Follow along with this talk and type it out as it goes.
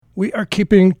We are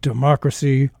keeping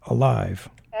democracy alive.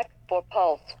 Check for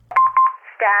pulse.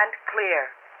 Stand clear.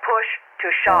 Push to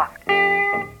shock.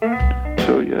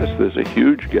 So yes, there's a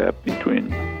huge gap between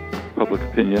public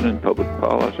opinion and public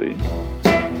policy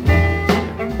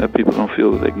that people don't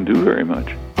feel that they can do very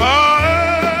much.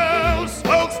 Oh,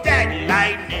 smokestack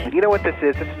lightning. You know what this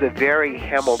is? This is a very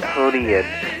Hamiltonian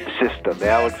system.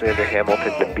 Alexander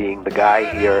Hamilton being the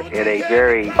guy here in a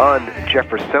very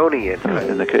un-Jeffersonian.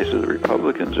 In the case of the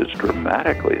Republicans, it's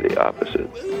dramatically the opposite.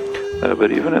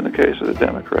 But even in the case of the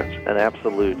Democrats. An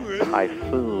absolute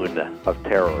typhoon of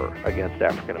terror against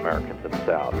African Americans in the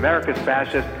South. America's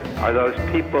fascists are those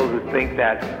people who think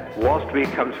that Wall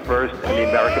Street comes first and the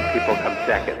American people come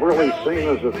second. Really seen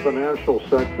as a financial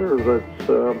sector that's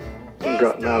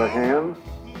gotten out of hand.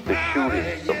 The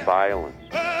shootings, the violence,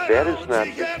 that is not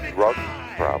the drug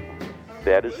problem.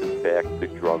 That is, in fact, the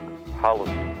drug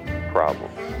policy problem.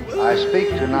 I speak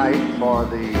tonight for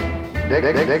the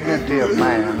dignity of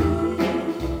man.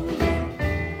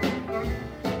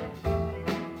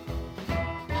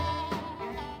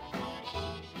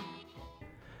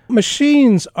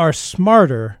 Machines are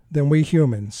smarter than we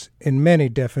humans, in many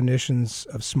definitions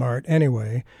of smart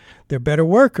anyway. They're better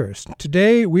workers.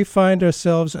 Today, we find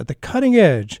ourselves at the cutting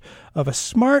edge of a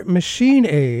smart machine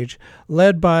age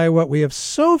led by what we have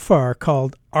so far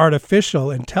called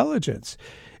artificial intelligence.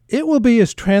 It will be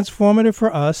as transformative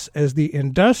for us as the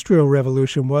Industrial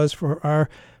Revolution was for our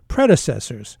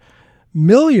predecessors.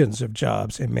 Millions of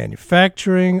jobs in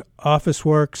manufacturing, office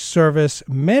work, service,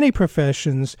 many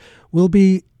professions will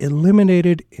be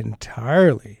eliminated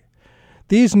entirely.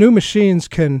 These new machines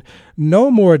can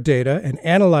know more data and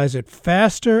analyze it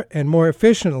faster and more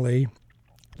efficiently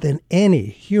than any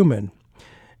human.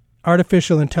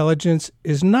 Artificial intelligence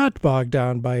is not bogged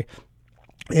down by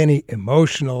any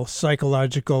emotional,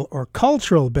 psychological, or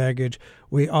cultural baggage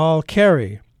we all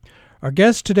carry. Our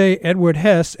guest today, Edward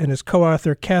Hess, and his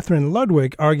co-author Catherine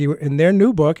Ludwig, argue in their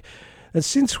new book that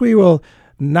since we will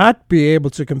not be able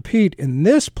to compete in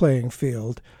this playing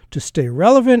field, to stay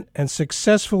relevant and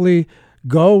successfully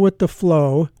go with the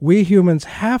flow, we humans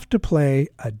have to play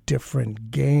a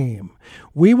different game.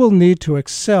 We will need to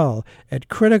excel at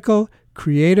critical,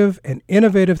 creative, and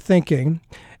innovative thinking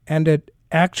and at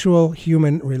actual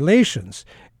human relations,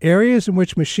 areas in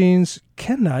which machines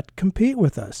cannot compete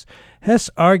with us.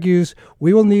 Hess argues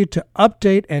we will need to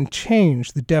update and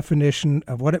change the definition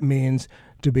of what it means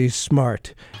to be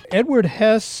smart. Edward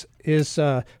Hess is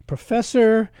a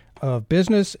professor of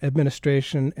Business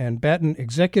Administration and Batten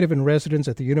Executive in Residence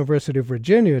at the University of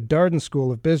Virginia Darden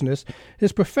School of Business.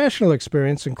 His professional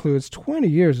experience includes 20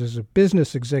 years as a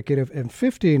business executive and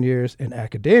 15 years in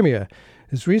academia.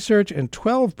 His research and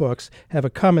 12 books have a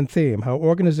common theme: how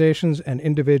organizations and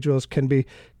individuals can be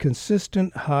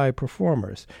consistent high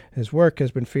performers. His work has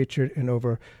been featured in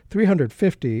over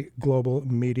 350 global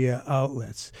media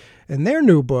outlets. And their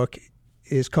new book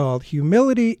is called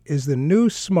Humility is the New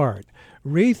Smart: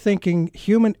 Rethinking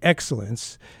Human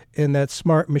Excellence in That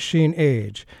Smart Machine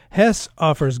Age. Hess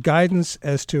offers guidance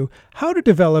as to how to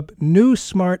develop new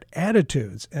smart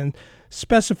attitudes and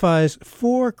specifies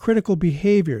 4 critical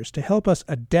behaviors to help us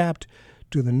adapt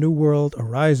to the new world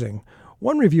arising.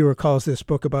 One reviewer calls this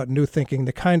book about new thinking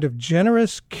the kind of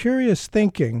generous, curious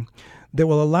thinking that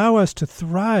will allow us to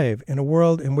thrive in a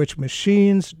world in which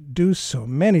machines do so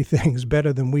many things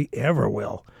better than we ever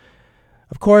will.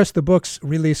 Of course, the book's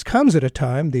release comes at a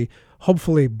time, the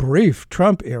hopefully brief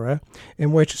Trump era,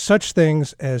 in which such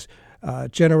things as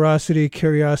generosity,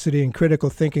 curiosity, and critical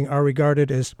thinking are regarded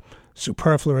as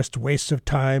superfluous wastes of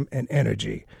time and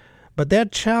energy. But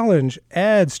that challenge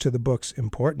adds to the book's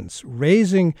importance,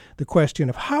 raising the question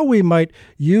of how we might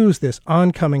use this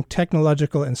oncoming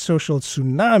technological and social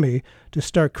tsunami to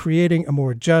start creating a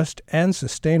more just and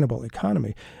sustainable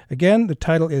economy. Again, the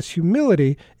title is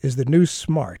Humility is the New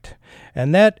Smart.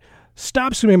 And that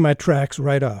stops me in my tracks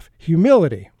right off.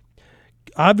 Humility.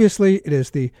 Obviously, it is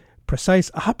the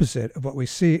precise opposite of what we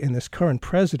see in this current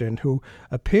president, who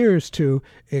appears to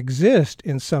exist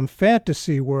in some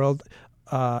fantasy world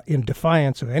in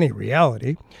defiance of any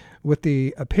reality. With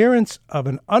the appearance of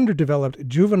an underdeveloped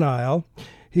juvenile,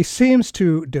 he seems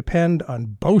to depend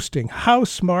on boasting how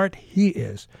smart he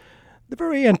is, the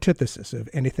very antithesis of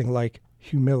anything like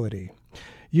humility.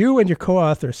 You and your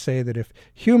co-authors say that if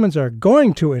humans are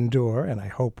going to endure, and I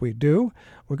hope we do,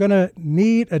 we're going to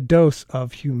need a dose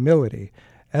of humility.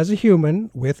 As a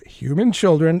human with human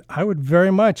children, I would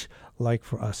very much like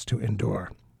for us to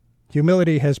endure.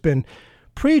 Humility has been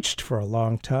preached for a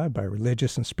long time by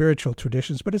religious and spiritual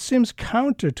traditions, but it seems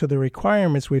counter to the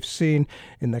requirements we've seen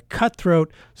in the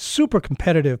cutthroat, super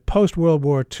competitive post-World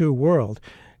War II world.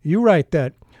 You write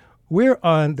that We're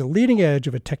on the leading edge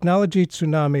of a technology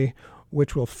tsunami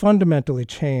which will fundamentally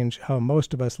change how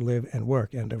most of us live and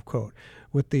work, end of quote.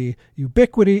 With the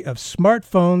ubiquity of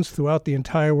smartphones throughout the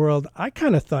entire world, I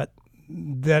kind of thought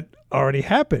that already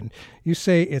happened. You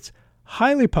say it's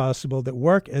highly possible that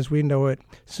work as we know it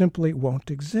simply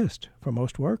won't exist for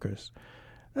most workers.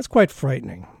 That's quite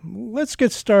frightening. Let's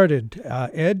get started,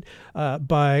 Ed,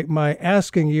 by my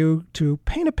asking you to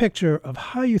paint a picture of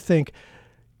how you think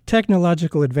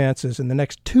technological advances in the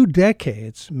next 2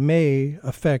 decades may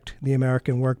affect the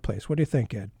American workplace. What do you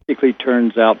think, Ed? Basically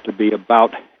turns out to be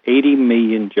about 80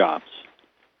 million jobs.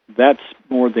 That's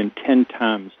more than 10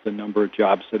 times the number of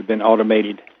jobs that have been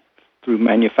automated through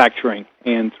manufacturing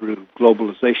and through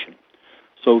globalization.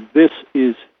 So this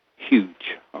is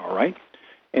huge, all right?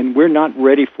 And we're not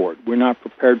ready for it. We're not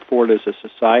prepared for it as a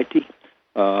society.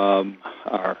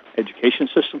 Our education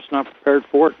system's not prepared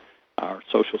for it. Our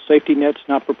social safety net's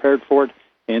not prepared for it.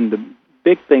 And the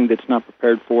big thing that's not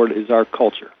prepared for it is our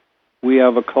culture. We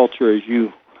have a culture, as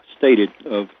you stated,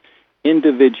 of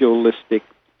individualistic,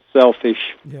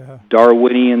 selfish,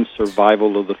 Darwinian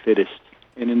survival of the fittest.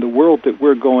 And in the world that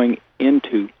we're going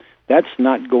into, that's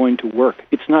not going to work.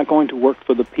 It's not going to work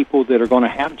for the people that are going to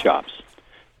have jobs.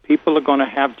 People are going to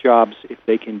have jobs if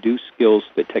they can do skills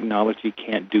that technology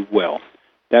can't do well.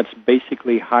 That's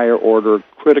basically higher order,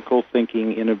 critical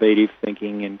thinking, innovative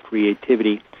thinking, and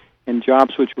creativity, and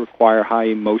jobs which require high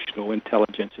emotional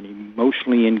intelligence and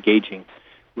emotionally engaging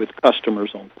with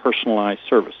customers on personalized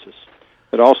services.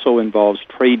 It also involves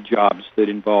trade jobs that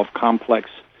involve complex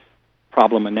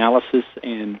problem analysis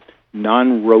and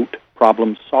non-rote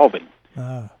problem solving.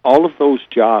 All of those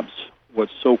jobs,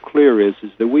 what's so clear is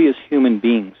that we as human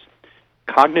beings,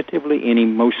 cognitively and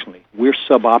emotionally, we're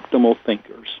suboptimal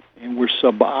thinkers, and we're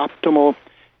suboptimal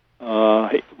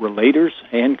relators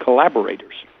and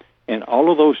collaborators. And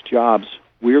all of those jobs,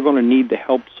 we're going to need the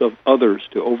help of others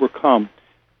to overcome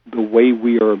the way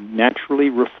we are naturally,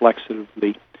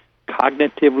 reflexively,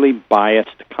 cognitively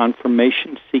biased,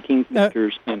 confirmation-seeking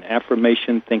thinkers and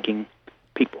affirmation-thinking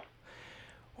people.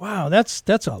 Wow, that's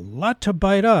a lot to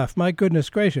bite off. My goodness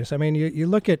gracious. I mean, you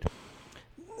look at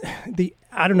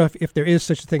I don't know if there is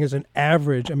such a thing as an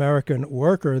average American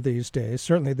worker these days.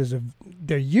 Certainly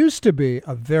there used to be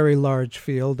a very large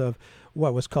field of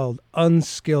what was called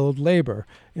unskilled labor,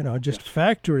 just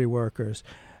factory workers.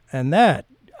 And that,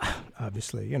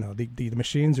 obviously, the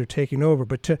machines are taking over.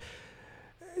 But to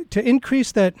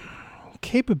increase that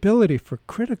capability for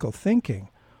critical thinking,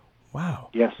 wow.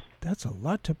 Yes. That's a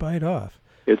lot to bite off.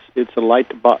 It's a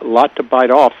lot to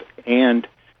bite off, and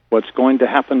what's going to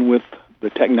happen with the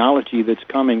technology that's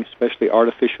coming, especially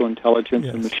artificial intelligence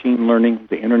and machine learning,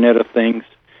 the Internet of Things,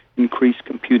 increased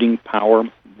computing power,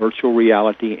 virtual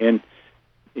reality, and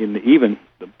even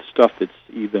the stuff that's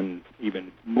even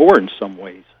more in some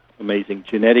ways amazing,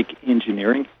 genetic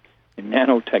engineering and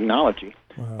nanotechnology,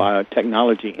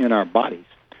 biotechnology in our bodies.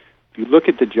 If you look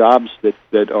at the jobs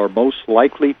that are most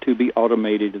likely to be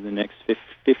automated in the next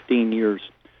 15 years,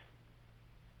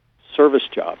 service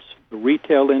jobs, the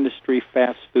retail industry,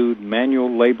 fast food,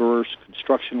 manual laborers,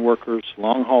 construction workers,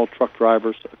 long-haul truck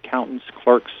drivers, accountants,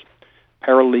 clerks,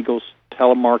 paralegals,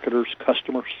 telemarketers,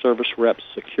 customer service reps,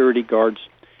 security guards.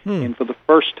 And for the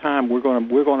first time, we're going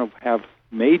to have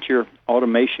major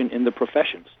automation in the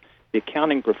professions: the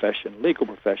accounting profession, legal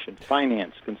profession,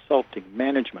 finance, consulting,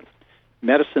 management.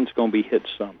 Medicine's going to be hit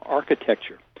some,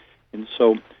 architecture. And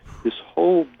so this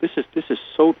is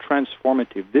so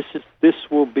transformative. This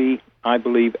will be, I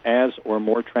believe, as or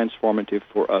more transformative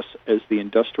for us as the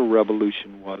Industrial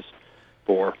Revolution was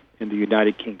in the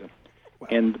United Kingdom.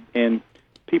 Wow. And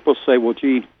people say, well,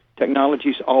 gee,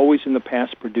 technology's always in the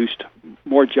past produced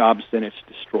more jobs than it's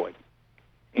destroyed.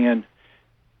 And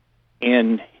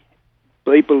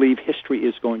they believe history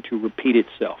is going to repeat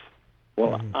itself.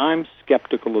 Well, I'm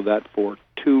skeptical of that for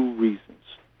 2 reasons.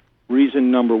 Reason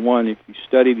number one, if you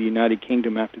study the United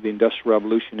Kingdom after the Industrial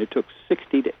Revolution, it took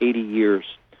 60 to 80 years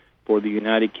for the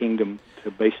United Kingdom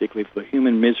to basically, for the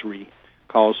human misery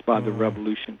caused by the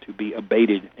revolution to be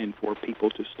abated and for people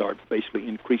to start basically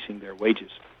increasing their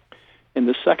wages. And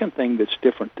the second thing that's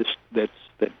different,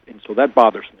 and so that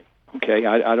bothers me. Okay,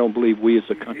 I don't believe we as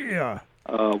a country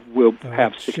will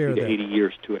have 60 to 80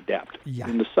 years to adapt. Yeah.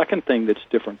 And the second thing that's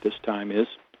different this time is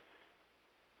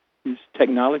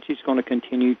technology is going to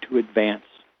continue to advance.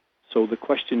 So the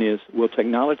question is, will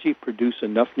technology produce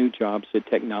enough new jobs that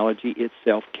technology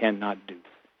itself cannot do?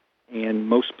 And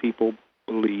most people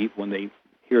believe, when they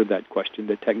hear that question,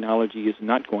 that technology is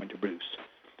not going to produce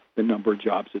the number of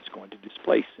jobs it's going to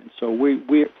displace. And so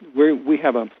we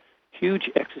have a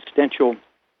huge existential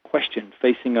question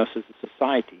facing us as a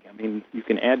society. I mean, you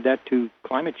can add that to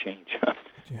climate change.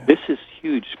 Yeah. This is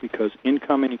huge because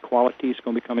income inequality is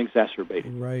going to become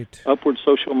exacerbated. Right. Upward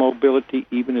social mobility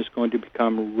even is going to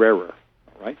become rarer.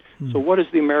 All right. So what is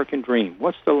the American dream?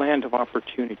 What's the land of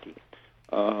opportunity?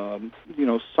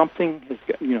 Something has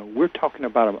got, we're talking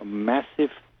about a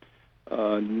massive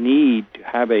need to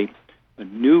have a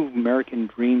new American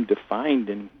dream defined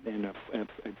in a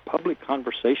public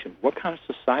conversation. What kind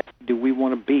of society do we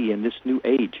want to be in this new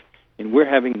age? And we're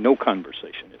having no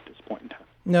conversation at this point in time.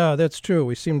 No, that's true.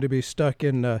 We seem to be stuck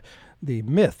in the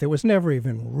myth. It was never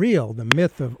even real, the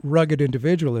myth of rugged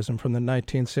individualism from the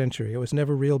 19th century. It was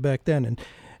never real back then.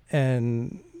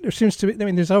 And there seems to be,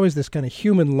 there's always this kind of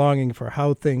human longing for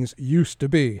how things used to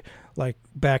be, like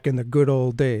back in the good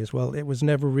old days. Well, it was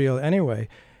never real anyway.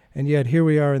 And yet here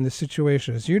we are in the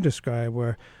situation, as you describe,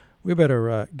 where we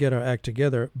better get our act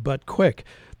together, but quick.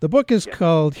 The book is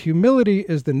called Humility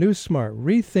is the New Smart,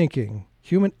 Rethinking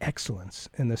Human Excellence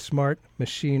in the Smart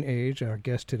Machine Age. Our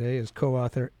guest today is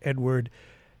co-author Edward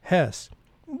Hess.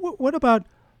 What about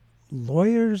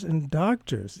lawyers and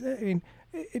doctors? I mean,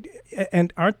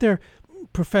 and aren't there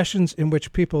professions in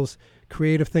which people's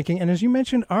creative thinking, and as you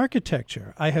mentioned,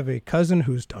 architecture. I have a cousin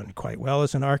who's done quite well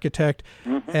as an architect,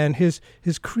 and his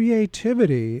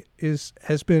creativity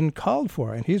has been called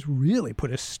for, and he's really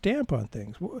put a stamp on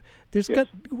things.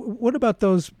 What about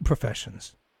those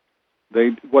professions?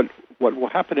 What will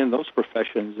happen in those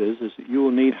professions is that you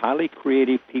will need highly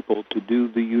creative people to do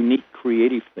the unique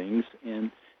creative things,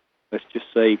 and let's just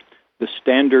say the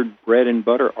standard bread and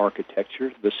butter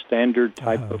architecture, the standard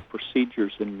type of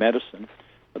procedures in medicine,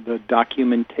 the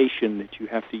documentation that you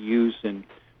have to use in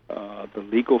the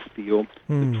legal field,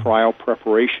 the trial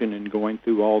preparation and going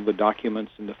through all the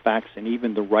documents and the facts and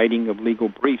even the writing of legal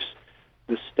briefs.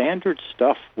 The standard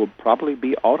stuff will probably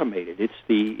be automated. It's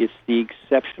the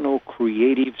exceptional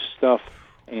creative stuff,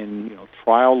 and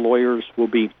trial lawyers will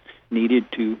be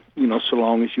needed to so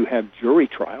long as you have jury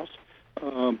trials.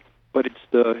 But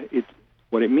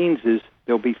what it means is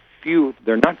there'll be few.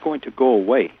 They're not going to go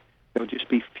away. There'll just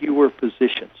be fewer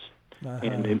positions,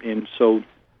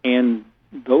 and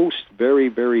those very,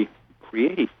 very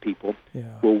creative people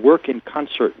will work in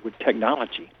concert with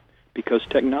technology, because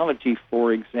technology,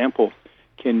 for example,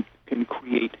 can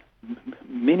create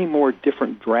many more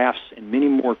different drafts and many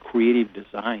more creative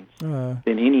designs than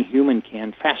any human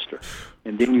can faster.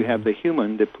 And then you have the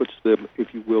human that puts the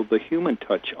human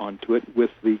touch onto it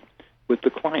with the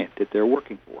client that they're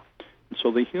working for. And so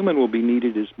the human will be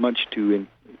needed as much to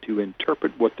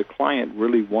interpret what the client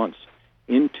really wants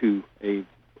into a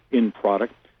end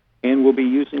product, and we'll be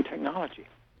using technology.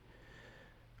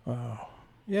 Wow.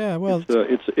 Yeah. Well,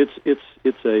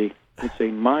 it's a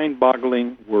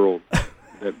mind-boggling world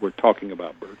that we're talking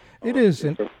about, Bert. It is.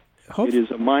 It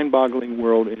is a mind-boggling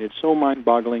world, and it's so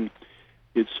mind-boggling.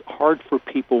 It's hard for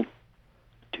people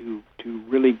to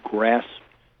really grasp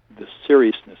the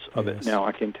seriousness of it. Now,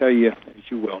 I can tell you, as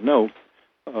you well know,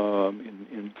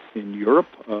 in Europe,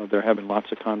 they're having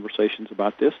lots of conversations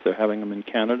about this. They're having them in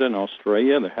Canada and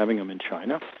Australia. They're having them in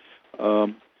China.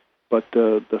 But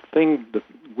the thing that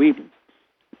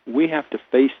we have to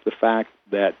face the fact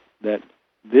that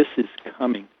this is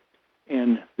coming,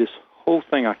 and this whole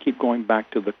thing. I keep going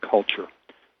back to the culture.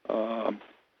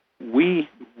 We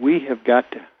really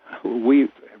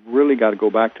got to go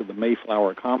back to the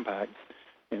Mayflower Compact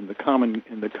and the common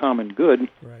good,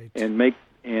 right,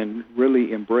 and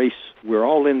really embrace. We're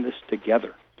all in this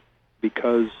together,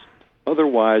 because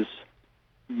otherwise,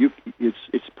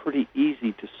 it's pretty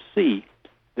easy to see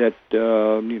that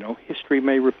history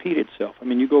may repeat itself. I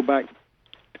mean, you go back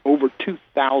over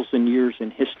 2,000 years in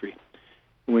history,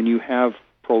 when you have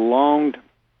prolonged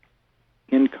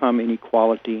income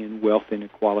inequality and wealth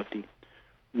inequality,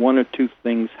 one or two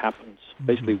things happens.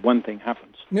 Basically, one thing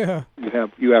happens. Yeah.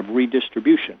 You have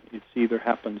redistribution. It either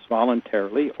happens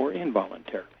voluntarily or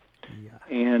involuntarily. Yeah.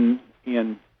 And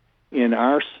in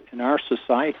our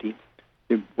society,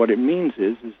 what it means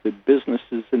is that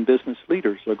businesses and business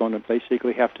leaders are going to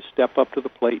basically have to step up to the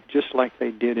plate, just like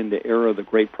they did in the era of the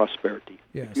Great Prosperity.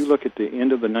 Yes. If you look at the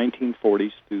end of the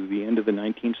 1940s through the end of the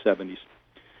 1970s,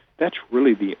 that's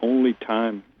really the only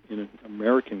time in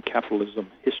American capitalism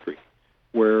history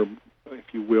where,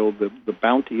 if you will, the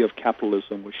bounty of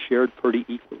capitalism was shared pretty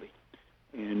equally.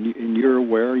 And you're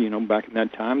aware, back in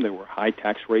that time, there were high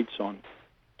tax rates on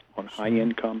high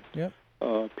income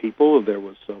people. There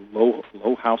was a low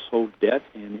household debt,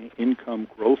 and income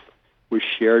growth was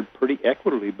shared pretty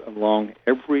equitably along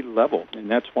every level. And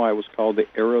that's why it was called the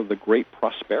era of the Great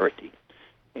Prosperity.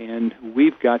 And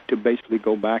we've got to basically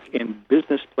go back, and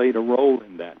business played a role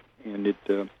in that. And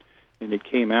and it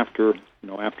came after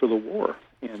the war.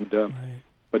 And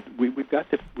but we've got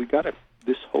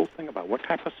this whole thing about what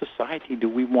type of society do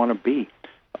we want to be,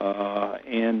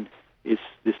 and it's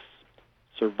this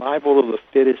survival of the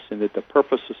fittest, and that the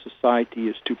purpose of society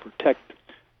is to protect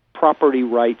property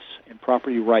rights, and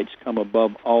property rights come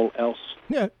above all else.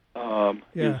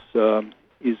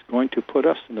 Is going to put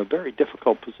us in a very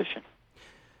difficult position.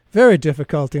 Very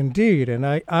difficult indeed. And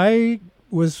I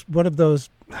was one of those,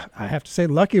 I have to say,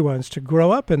 lucky ones to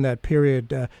grow up in that period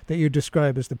that you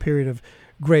describe as the period of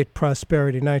great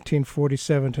prosperity,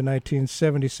 1947 to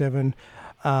 1977.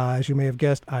 As you may have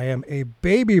guessed, I am a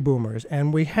baby boomer.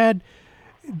 And we had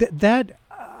that,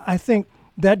 I think,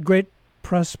 that great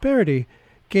prosperity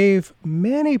gave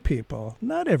many people,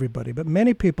 not everybody, but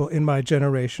many people in my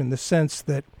generation, the sense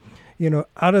that,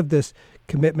 out of this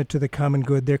commitment to the common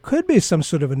good, there could be some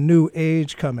sort of a new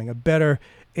age coming, a better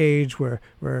age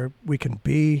where we can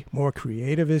be more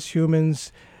creative as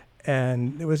humans.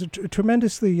 And it was a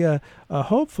tremendously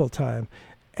hopeful time.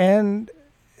 And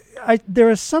there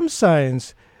are some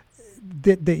signs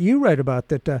that you write about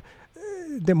that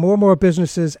more and more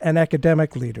businesses and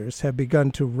academic leaders have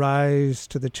begun to rise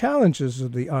to the challenges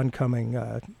of the oncoming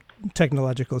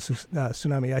technological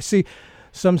tsunami. I see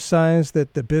some signs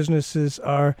that the businesses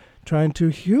are trying to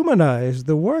humanize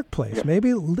the workplace,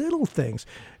 maybe little things.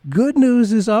 Good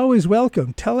news is always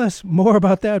welcome. Tell us more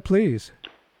about that, please.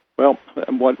 Well,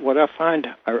 what I find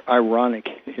ironic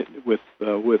with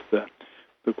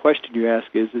the question you ask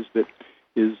is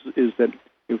that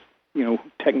if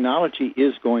technology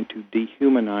is going to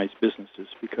dehumanize businesses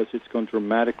because it's going to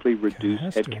dramatically reduce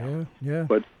headcount.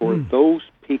 But for those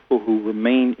people who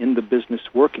remain in the business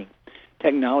working,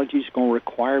 technology is going to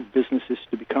require businesses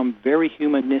to become very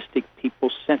humanistic,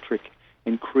 people-centric,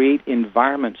 and create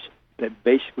environments that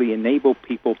basically enable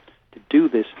people to do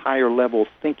this higher-level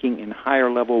thinking and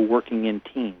higher-level working in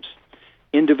teams.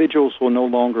 Individuals will no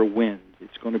longer win.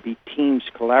 It's going to be teams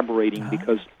collaborating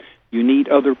because you need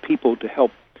other people to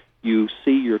help you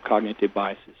see your cognitive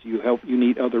biases. You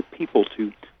need other people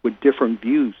with different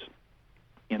views.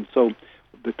 And so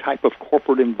the type of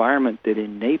corporate environment that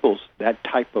enables that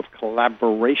type of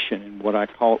collaboration and what I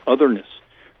call otherness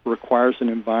requires an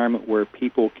environment where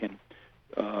people can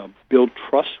build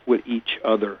trust with each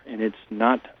other, and it's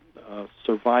not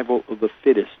survival of the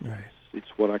fittest. It's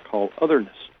what I call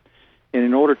otherness. And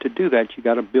in order to do that, you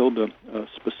got to build a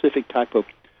specific type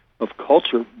of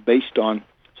culture based on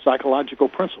psychological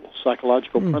principles.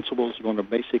 Psychological principles are going to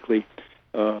basically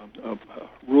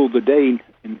rule the day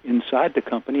inside the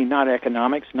company, not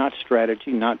economics, not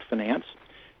strategy, not finance.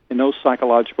 And those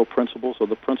psychological principles are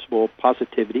the principle of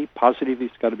positivity. Positivity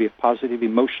has got to be a positive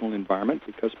emotional environment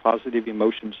because positive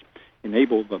emotions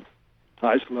enable the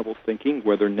highest level thinking,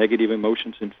 whether negative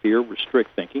emotions and fear restrict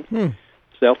thinking.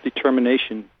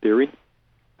 Self-determination theory,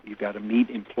 you've got to meet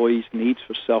employees' needs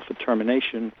for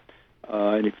self-determination,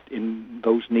 and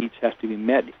those needs have to be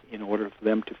met in order for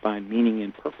them to find meaning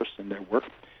and purpose in their work.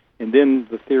 And then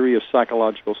the theory of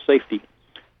psychological safety,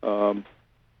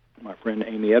 my friend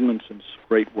Amy Edmondson's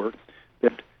great work,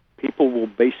 that people will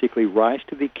basically rise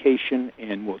to the occasion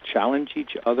and will challenge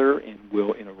each other and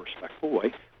will, in a respectful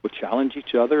way, will challenge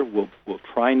each other, will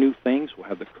try new things, will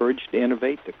have the courage to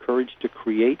innovate, the courage to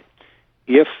create,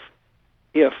 if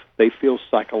they feel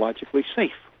psychologically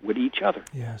safe with each other.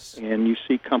 Yes. And you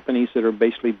see companies that are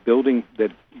basically building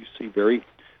that you see very,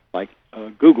 like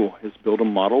Google has built a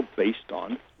model based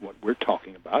on what we're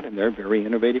talking about, and they're a very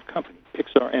innovative company.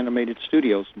 Pixar Animated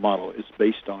Studios model is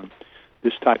based on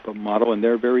this type of model, and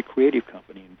they're a very creative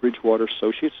company. And Bridgewater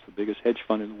Associates, the biggest hedge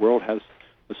fund in the world, has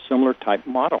a similar type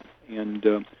model. And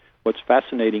what's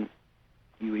fascinating,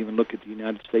 you even look at the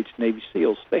United States Navy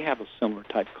SEALs, they have a similar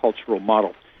type cultural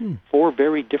model. 4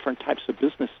 very different types of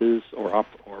businesses, or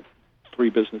 3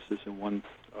 businesses and 1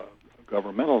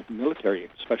 governmental, military,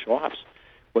 special ops.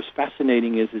 What's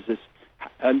fascinating is this: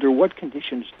 under what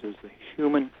conditions does the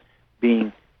human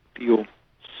being feel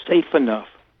safe enough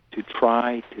to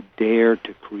try, to dare,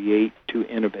 to create, to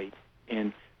innovate?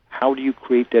 And how do you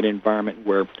create that environment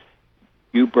where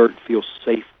you, Bert, feel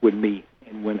safe with me?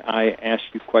 And when I ask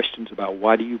you questions about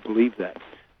why do you believe that,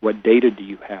 what data do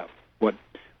you have,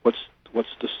 what's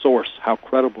the source, how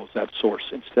credible is that source,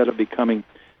 instead of becoming,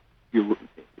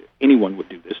 anyone would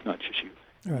do this, not just you,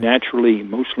 naturally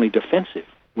emotionally defensive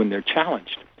when they're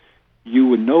challenged, you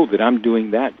would know that I'm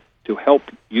doing that to help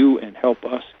you and help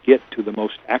us get to the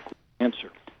most accurate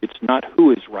answer. It's not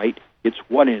who is right, it's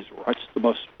what is right.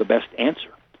 It's the best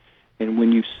answer. And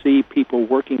when you see people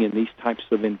working in these types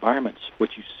of environments,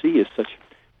 what you see is such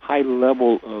high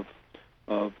level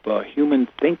of human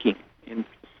thinking, and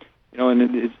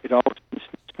it all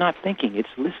It's not thinking, it's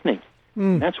listening.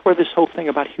 And that's where this whole thing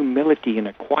about humility and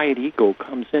a quiet ego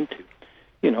comes into.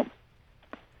 You know,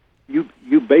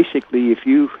 you basically, if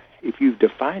you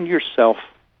define yourself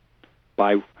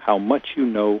by how much you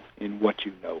know and what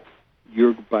you know,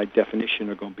 you're by definition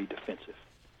are going to be defensive.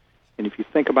 And if you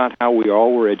think about how we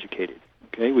all were educated,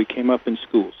 okay, we came up in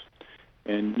schools,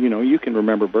 and you can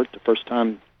remember, Bert, the first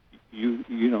time you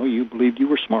believed you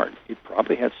were smart. It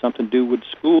probably had something to do with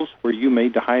schools where you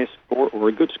made the highest score or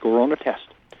a good score on a test.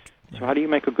 So how do you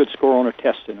make a good score on a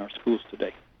test in our schools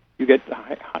today? You get the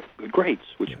good grades,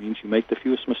 which means you make the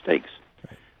fewest mistakes.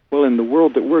 Right. Well, in the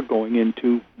world that we're going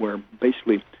into, where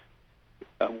basically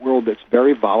a world that's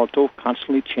very volatile,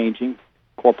 constantly changing,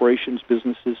 corporations,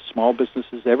 businesses, small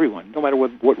businesses, everyone, no matter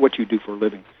what you do for a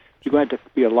living, you're going to have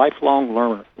to be a lifelong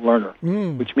learner,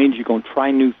 which means you're going to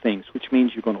try new things, which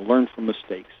means you're going to learn from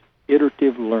mistakes.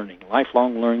 Iterative learning.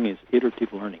 Lifelong learning is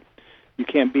iterative learning. You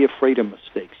can't be afraid of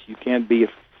mistakes. You can't be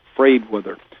afraid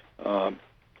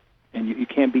and you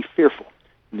can't be fearful.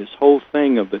 And this whole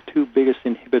thing of the two biggest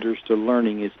inhibitors to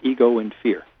learning is ego and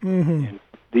fear. And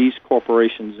these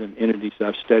corporations and entities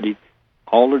I've studied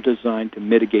all are designed to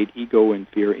mitigate ego and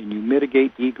fear, and you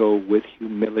mitigate ego with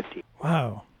humility.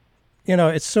 Wow.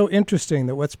 It's so interesting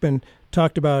that what's been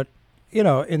talked about,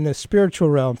 in the spiritual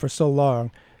realm for so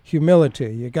long,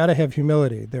 humility. You got to have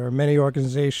humility. There are many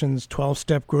organizations,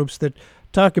 12-step groups that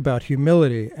talk about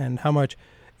humility and how much,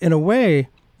 in a way,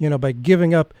 by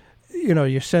giving up,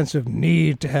 your sense of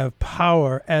need to have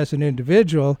power as an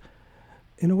individual,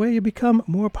 in a way you become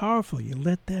more powerful. You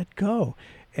let that go.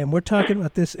 And we're talking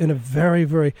about this in a very,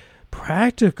 very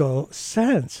practical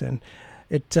sense. And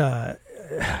it,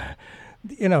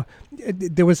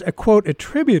 there was a quote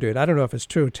attributed, I don't know if it's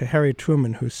true, to Harry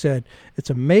Truman, who said, "It's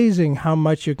amazing how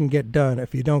much you can get done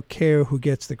if you don't care who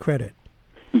gets the credit."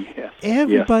 Yes.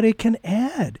 Everybody can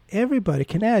add. Everybody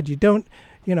can add. You don't,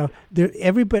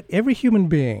 every human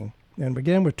being, and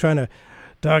again, we're trying to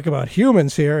talk about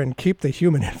humans here and keep the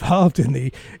human involved in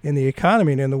the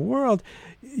economy and in the world.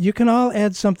 You can all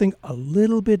add something a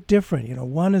little bit different.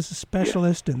 One is a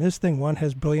specialist in this thing, one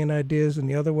has brilliant ideas in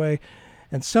the other way,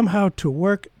 and somehow to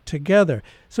work together.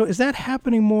 So is that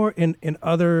happening more in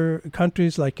other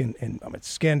countries, like in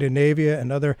Scandinavia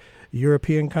and other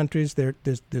European countries?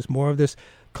 There's more of this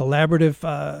collaborative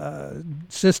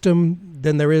system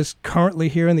than there is currently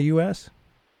here in the U.S.?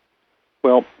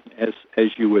 Well, as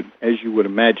you would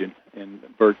imagine, and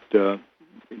Bert, in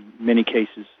many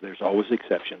cases, there's always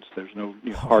exceptions. There's no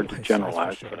hard to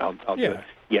generalize, sure. But I'll do it.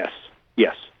 Yes.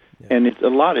 Yeah. And a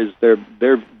lot is their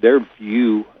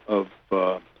view of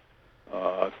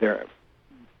their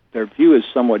view is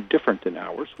somewhat different than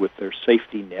ours, with their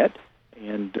safety net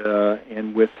and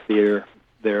with their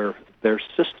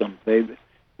system.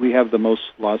 We have the most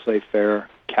laissez-faire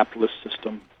capitalist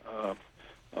system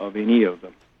of any of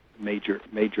the major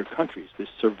countries. This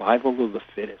survival of the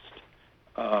fittest,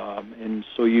 and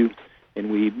so we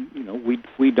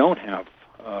don't have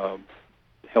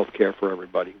health care for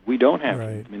everybody. We don't have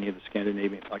many of the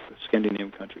Scandinavian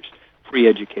countries, free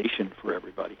education for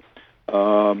everybody.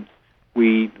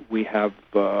 We have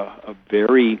a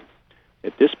very,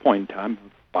 at this point in time,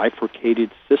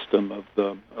 bifurcated system of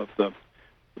the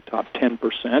top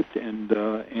 10%, and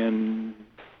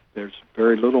there's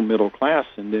very little middle class,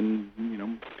 and then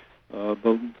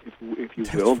if you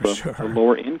will, the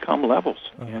lower income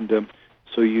levels, and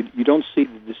so you don't see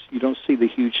this. You don't see the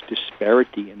huge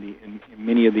disparity in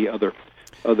many of the other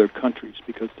countries,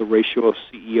 because the ratio of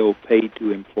CEO pay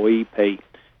to employee pay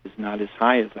is not as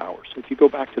high as ours. So if you go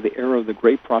back to the era of the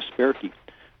Great Prosperity,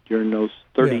 during those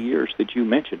 30 years that you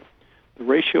mentioned, the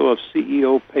ratio of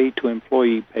CEO pay to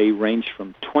employee pay ranged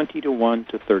from 20-1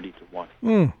 to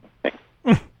 30-1. Okay.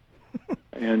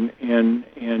 and in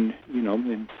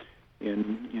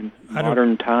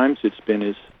modern times, it's been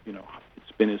as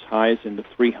high as in the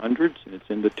 300s, and it's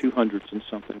in the 200s and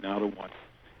something now to 1.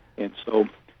 And so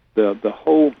the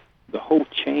whole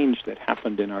change that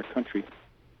happened in our country,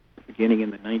 beginning in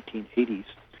the 1980s,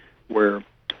 where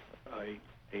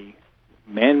a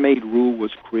man-made rule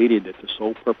was created that the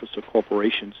sole purpose of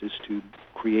corporations is to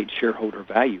create shareholder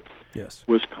value,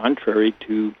 was contrary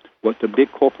to what the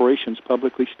big corporations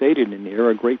publicly stated in the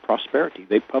era of Great Prosperity.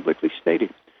 They publicly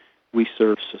stated, we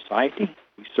serve society,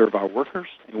 we serve our workers,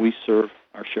 and we serve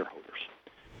our shareholders.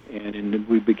 And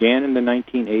we began in the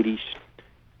 1980s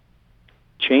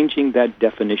changing that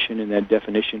definition, and that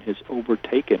definition has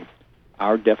overtaken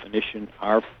our definition,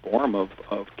 our form of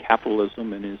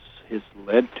capitalism, and has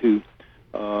led to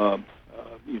the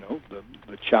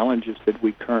challenges that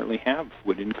we currently have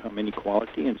with income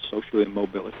inequality and social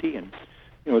immobility, and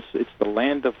it's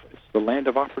the land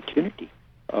of opportunity.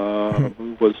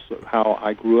 was how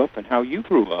I grew up and how you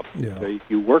grew up. Yeah. If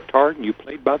you worked hard and you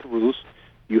played by the rules,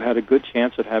 you had a good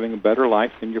chance of having a better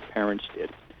life than your parents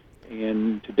did.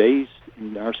 And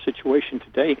in our situation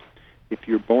today, if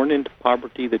you're born into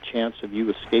poverty, the chance of you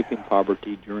escaping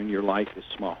poverty during your life is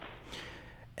small.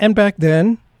 And back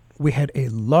then, we had a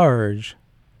large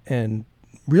and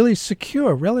really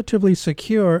secure, relatively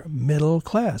secure middle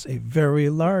class, a very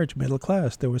large middle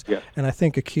class. There was, yes. And I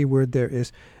think a key word there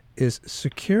is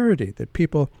security, that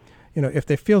people, if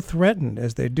they feel threatened,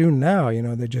 as they do now,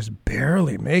 they're just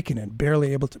barely making it,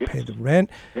 barely able to pay the rent,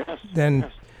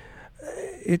 then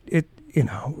it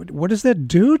what does that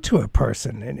do to a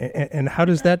person, and how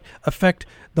does that affect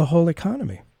the whole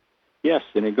economy? Yes,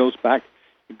 and it goes back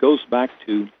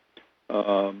to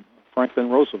Franklin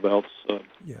Roosevelt's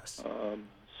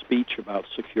speech about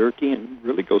security, and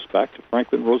really goes back to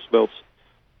Franklin Roosevelt's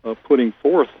putting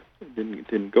forth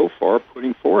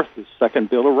the Second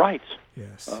Bill of Rights.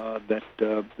 Yes. That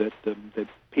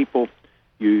people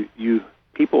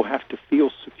people have to feel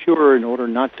secure in order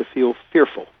not to feel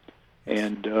fearful,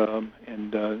 and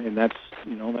that's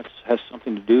that has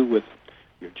something to do with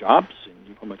your jobs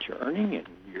and how much you're earning and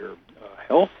your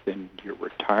health and your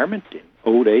retirement and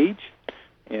old age.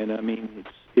 And I mean,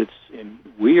 and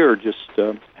we are just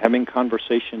having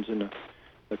conversations in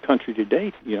the country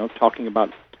today, talking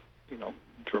about,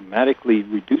 dramatically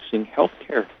reducing health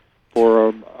care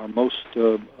for our most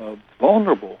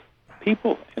vulnerable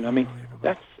people. And I mean,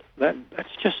 that's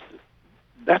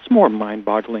more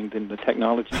mind-boggling than the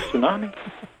technology tsunami.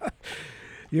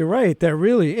 You're right. That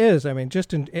really is. I mean,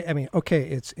 okay,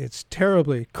 it's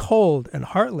terribly cold and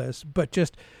heartless, but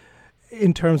just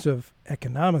in terms of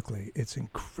economically, it's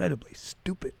incredibly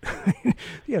stupid.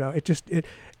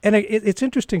 It's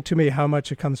interesting to me how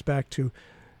much it comes back to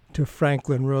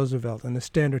Franklin Roosevelt and the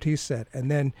standard he set,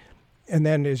 and then,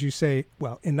 as you say,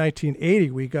 well, in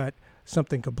 1980 we got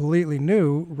something completely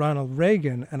new, Ronald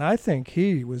Reagan, and I think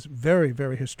he was very,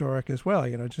 very historic as well.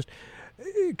 Just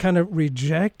kind of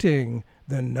rejecting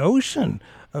the notion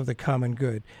of the common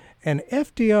good, and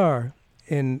FDR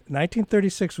in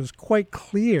 1936 was quite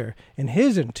clear in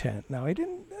his intent. Now, he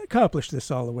didn't accomplish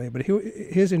this all the way, but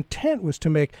his intent was to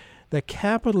make the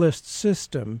capitalist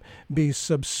system be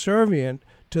subservient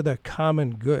to the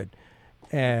common good,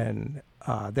 and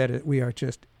we are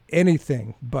just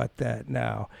anything but that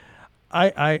now.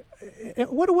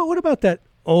 What about that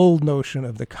old notion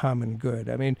of the common good?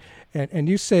 I mean, and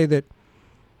you say that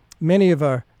many of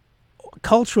our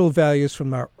cultural values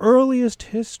from our earliest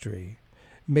history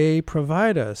may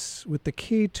provide us with the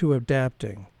key to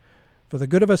adapting. For the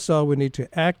good of us all, we need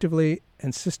to actively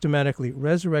and systematically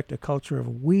resurrect a culture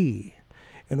of we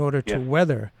in order to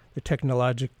weather the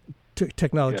technology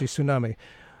tsunami.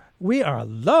 We are a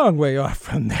long way off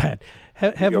from that.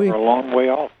 Have we? We are a long way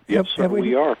off. Yes,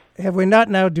 we are. Have we not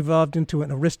now devolved into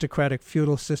an aristocratic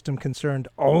feudal system concerned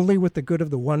only with the good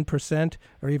of the 1%,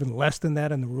 or even less than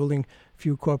that, in the ruling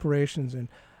few corporations? And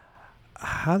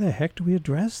how the heck do we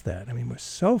address that? I mean, we're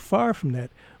so far from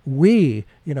that. The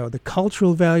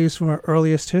cultural values from our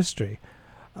earliest history.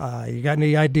 You got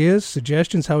any ideas,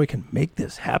 suggestions how we can make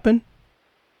this happen?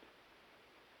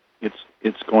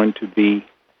 It's going to be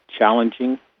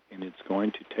challenging, and it's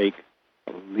going to take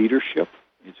leadership.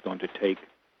 It's going to take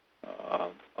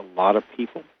a lot of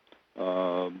people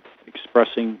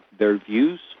expressing their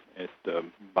views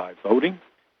by voting.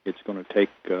 It's going to take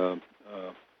the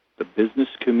business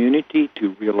community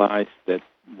to realize that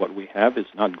what we have is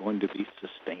not going to be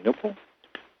sustainable,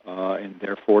 and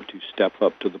therefore to step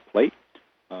up to the plate.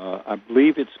 I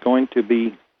believe it's going to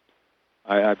be.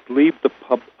 I believe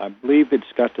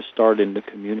it's got to start in the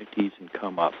communities and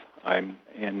come up. And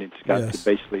it's got to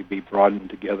basically be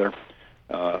broadened together.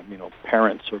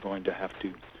 Parents are going to have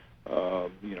to,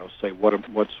 say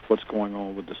what's going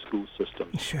on with the school system.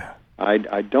 Sure. I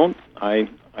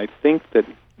think that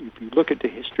if you look at the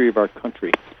history of our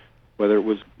country, whether it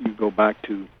was you go back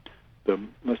to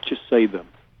let's just say the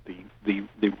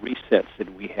resets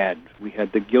that we had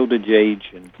the Gilded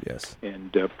Age, and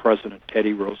President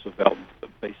Teddy Roosevelt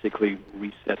basically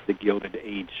reset the Gilded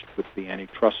Age with the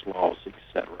antitrust laws,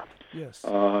 etc. Yes.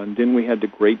 And then we had the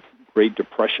Great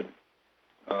Depression,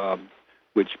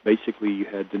 which basically you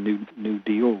had the New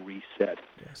Deal reset.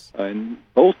 Yes. And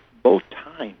both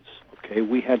times, okay,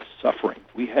 we had suffering.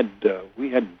 We had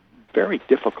very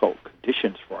difficult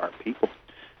conditions for our people,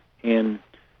 and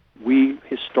we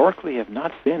historically have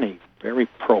not been a very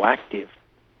proactive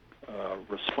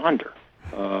responder.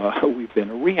 We've been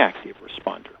a reactive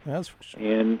responder. That's for sure.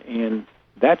 And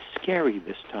that's scary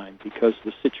this time because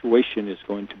the situation is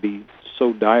going to be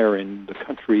so dire, and the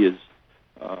country is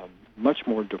much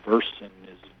more diverse and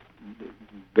is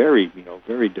very,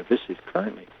 very divisive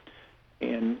currently.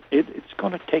 And it's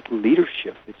going to take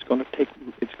leadership. It's going to take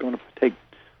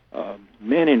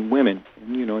men and women.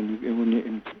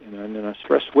 And I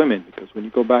stress women, because when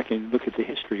you go back and look at the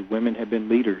history, women have been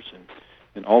leaders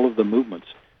in all of the movements.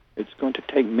 It's going to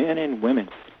take men and women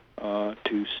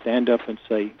to stand up and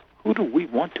say, who do we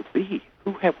want to be?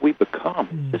 Who have we become?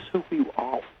 Is this who we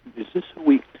are? Is this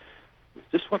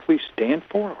what we stand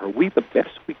for? Are we the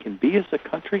best we can be as a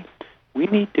country? We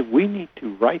need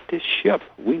to right this ship.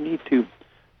 We need to,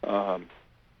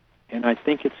 and I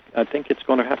think it's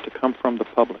going to have to come from the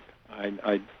public.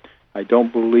 I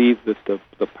don't believe that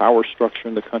the power structure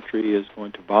in the country is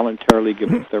going to voluntarily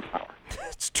give up their power.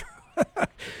 That's true.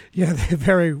 Yeah,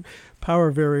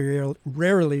 power very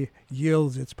rarely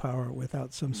yields its power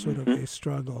without some sort of a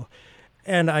struggle.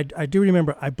 And I do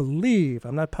remember, I believe,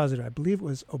 I'm not positive, I believe it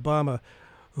was Obama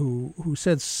who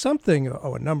said something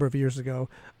a number of years ago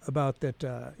about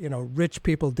that rich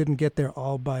people didn't get there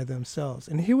all by themselves,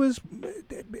 and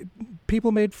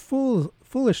people made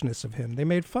foolishness of him. They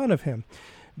made fun of him,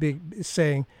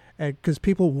 saying, because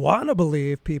people want to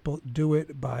believe people do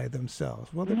it by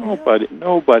themselves. Well,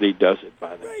 nobody does it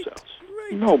by themselves.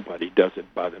 Right. Nobody does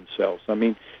it by themselves. I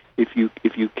mean, if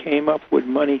you came up with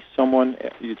money,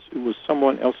 it was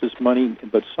someone else's money,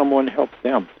 but someone helped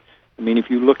them. I mean,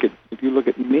 if you look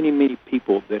at many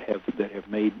people that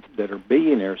are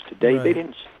billionaires today,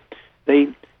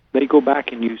 right. they go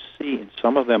back and you see, and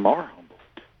some of them are humble.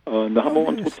 And the humble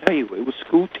ones will tell you it was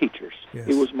school teachers, yes.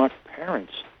 It was my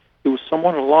parents, it was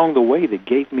someone along the way that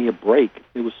gave me a break.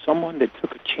 It was someone that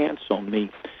took a chance on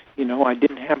me. I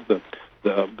didn't have the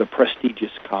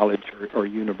prestigious college or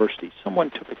university. Someone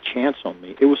took a chance on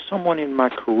me. It was someone in my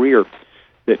career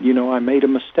that I made a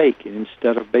mistake, and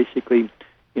instead of basically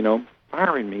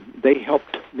firing me, they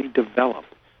helped me develop.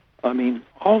 I mean,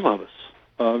 all of us,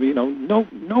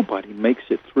 nobody makes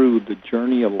it through the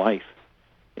journey of life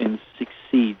and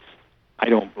succeeds, I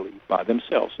don't believe, by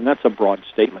themselves. And that's a broad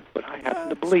statement, but I happen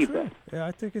to believe true. that. Yeah,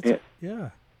 I think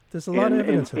there's a lot of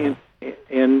evidence of that.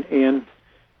 And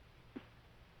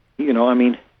I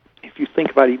mean, if you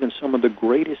think about even some of the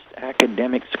greatest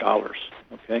academic scholars,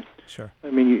 okay? Sure. I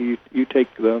mean, you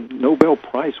take the Nobel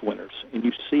Prize winners, and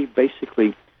you see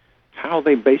basically how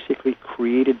they basically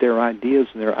created their ideas,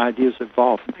 and their ideas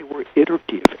evolved. They were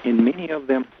iterative, and many of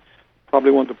them,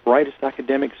 probably one of the brightest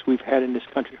academics we've had in this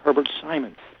country, Herbert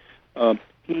Simon,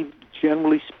 he,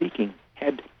 generally speaking,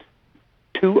 had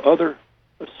two other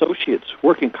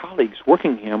colleagues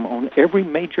working him on every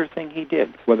major thing he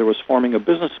did, whether it was forming a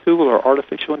business school or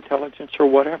artificial intelligence or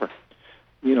whatever.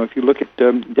 If you look at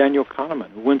Daniel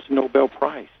Kahneman, who wins the Nobel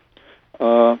Prize,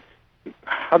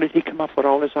 how did he come up with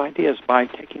all his ideas? By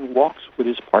taking walks with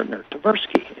his partner,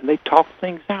 Tversky, and they talked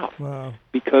things out. Wow.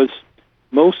 Because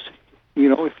most,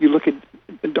 if you look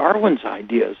at Darwin's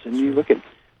ideas and you look at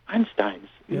Einstein's,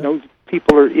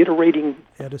 people are iterating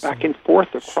Edison. Back and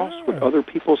forth across with other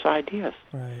people's ideas.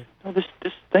 Right.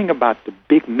 This thing about the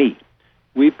big me,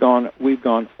 we've gone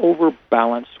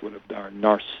overbalanced with our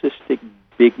narcissistic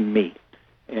big me,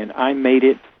 and I made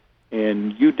it,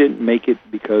 and you didn't make it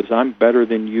because I'm better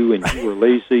than you, and you were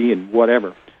lazy and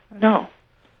whatever. No,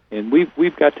 and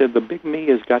we've got to. The big me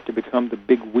has got to become the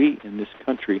big we in this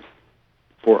country,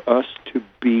 for us to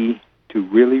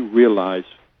really realize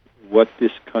what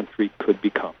this country could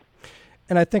become.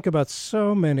 And I think about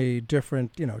so many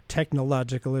different,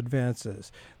 technological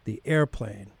advances, the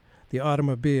airplane, the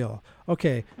automobile.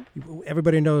 Okay,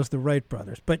 everybody knows the Wright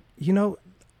brothers, but,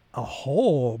 a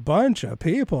whole bunch of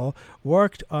people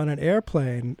worked on an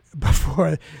airplane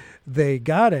before they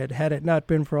got it. Had it not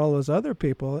been for all those other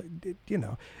people,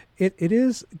 it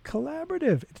is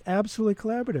collaborative. It's absolutely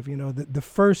collaborative. The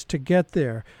first to get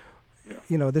there,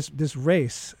 this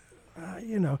race.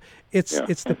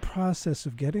 It's the process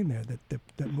of getting there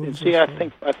that moves. See, I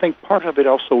think part of it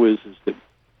also is that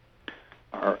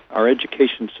our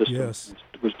education system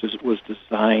was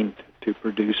designed to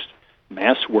produce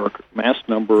mass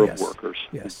number of workers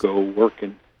who go work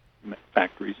in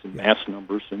factories in mass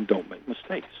numbers and don't make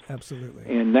mistakes. Absolutely.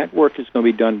 And that work is going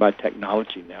to be done by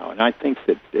technology now. And I think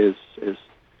that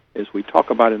as we talk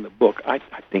about in the book, I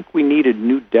think we need a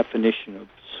new definition of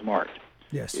smart.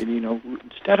 Yes. And,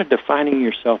 instead of defining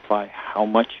yourself by how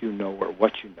much you know or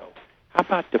what you know, how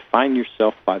about define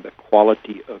yourself by the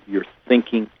quality of your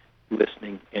thinking,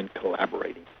 listening, and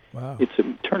collaborating? Wow.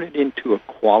 Turn it into a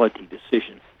quality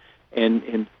decision,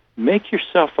 and make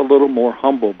yourself a little more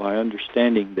humble by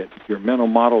understanding that your mental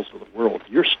models of the world,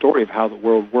 your story of how the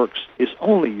world works, is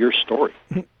only your story.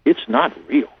 It's not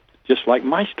real, just like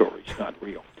my story is not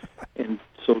real. And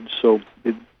so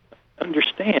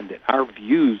understand that our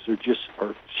views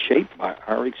are shaped by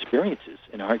our experiences,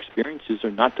 and our experiences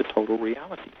are not the total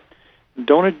reality.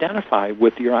 Don't identify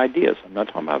with your ideas. I'm not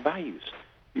talking about values.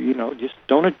 Just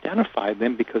don't identify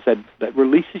them, because that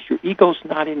releases your ego's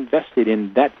not invested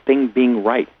in that thing being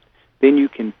right. Then you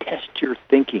can test your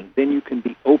thinking. Then you can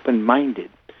be open-minded.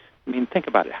 I mean, think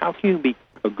about it. How can you be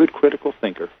a good critical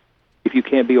thinker if you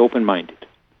can't be open-minded?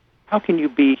 How can you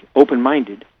be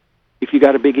open-minded if you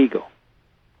got a big ego?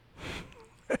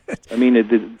 I mean,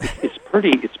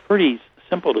 it's pretty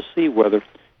simple to see whether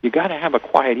you got to have a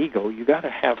quiet ego. You got to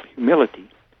have humility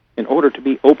in order to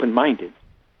be open-minded,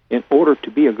 in order to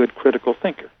be a good critical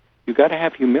thinker. You got to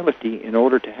have humility in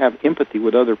order to have empathy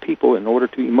with other people, in order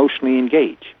to emotionally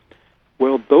engage.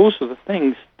 Well, those are the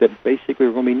things that basically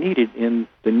are going to be needed in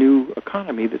the new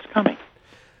economy that's coming.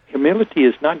 Humility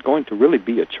is not going to really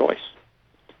be a choice.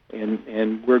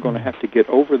 And we're going to have to get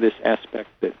over this aspect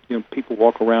that people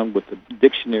walk around with the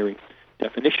dictionary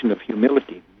definition of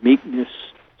humility: meekness,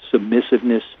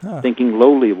 submissiveness, thinking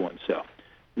lowly of oneself.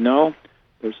 No,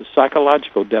 there's a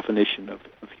psychological definition of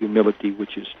humility,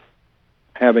 which is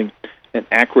having an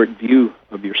accurate view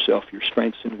of yourself, your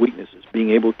strengths and weaknesses, being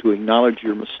able to acknowledge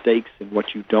your mistakes and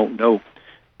what you don't know,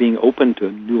 being open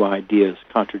to new ideas,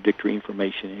 contradictory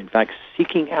information, and in fact,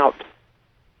 seeking out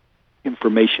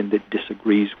information that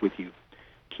disagrees with you,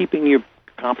 keeping your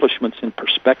accomplishments in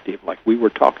perspective, like we were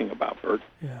talking about, Bert,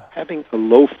 having a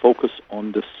low focus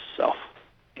on the self,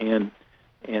 and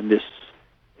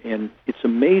it's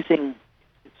amazing.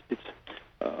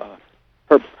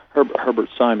 Herbert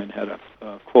Simon had a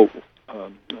quote.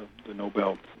 The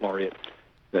Nobel laureate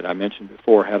that I mentioned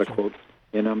before had a quote,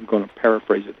 and I'm going to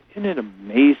paraphrase it. Isn't it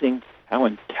amazing how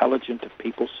intelligent the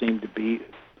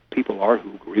people are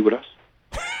who agree with us?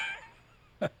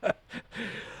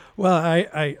 Well,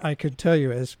 I can tell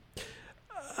you, as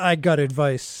I got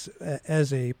advice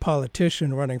as a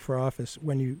politician running for office,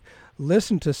 when you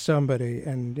listen to somebody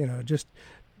and just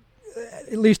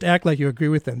at least act like you agree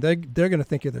with them, they're going to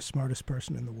think you're the smartest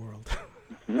person in the world.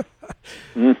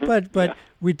 Mm-hmm. But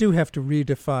we do have to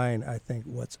redefine, I think,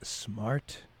 what's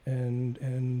smart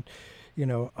and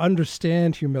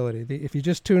understand humility. If you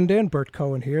just tuned in, Bert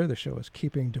Cohen here. The show is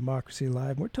Keeping Democracy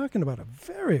Alive. We're talking about a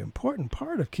very important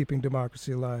part of keeping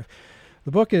democracy alive.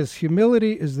 The book is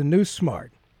Humility is the New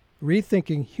Smart: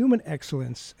 Rethinking Human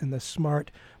Excellence in the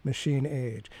Smart Machine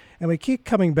Age. And we keep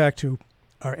coming back to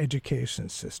our education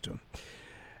system.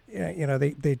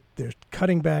 They're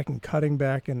cutting back,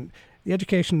 and the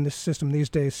education system these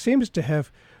days seems to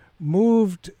have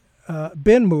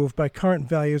been moved by current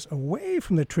values away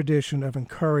from the tradition of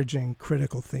encouraging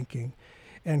critical thinking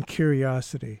and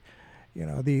curiosity.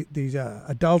 The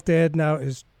adult ed now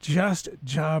is just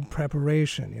job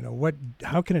preparation.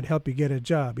 How can it help you get a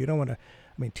job? You don't want to.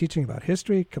 Teaching about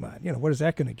history. Come on. What is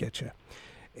that going to get you?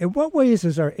 In what ways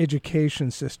is our education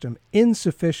system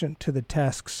insufficient to the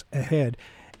tasks ahead?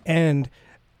 And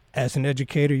as an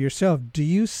educator yourself, do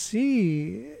you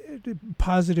see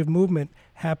positive movement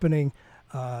happening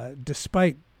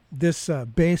despite this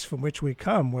base from which we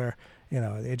come, where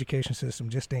the education system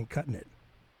just ain't cutting it?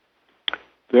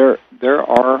 There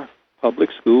are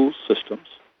public school systems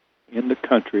in the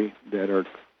country that are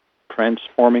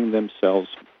transforming themselves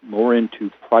more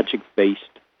into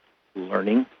project-based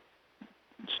learning.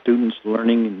 Students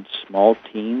learning in small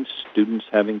teams, students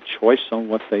having choice on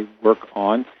what they work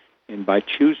on, and by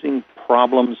choosing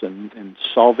problems and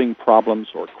solving problems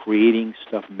or creating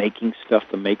stuff, making stuff,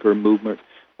 the maker movement,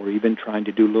 or even trying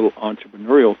to do little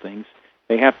entrepreneurial things,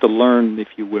 they have to learn, if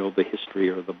you will, the history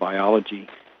or the biology,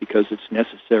 because it's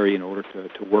necessary in order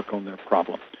to work on their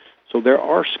problem. So there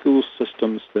are school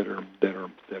systems that are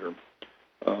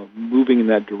moving in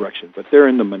that direction, but they're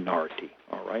in the minority.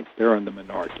 All right, they're in the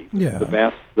minority. Yeah.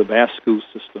 The vast school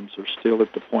systems are still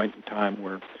at the point in time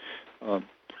where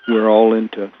we're all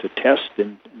into test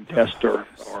and test or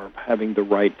having the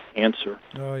right answer.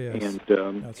 Oh yes, and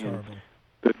that's horrible.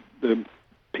 The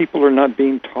people are not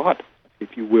being taught,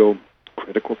 if you will,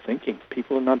 critical thinking.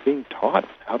 People are not being taught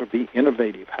how to be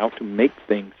innovative, how to make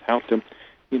things, how to,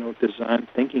 design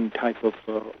thinking type of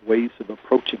ways of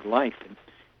approaching life. And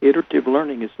iterative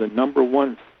learning is the number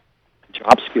one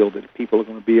job skill that people are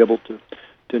going to be able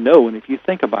to know. And if you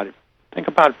think about it,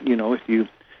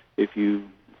 if you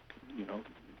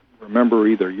remember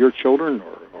either your children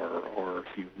or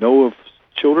if you know of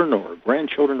children or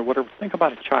grandchildren or whatever, think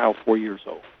about a child 4 years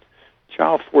old.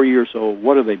 Child 4 years old,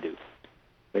 what do?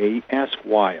 They ask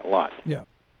why a lot. Yeah.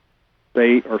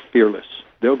 They are fearless.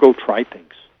 They'll go try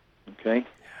things, okay?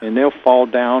 And they'll fall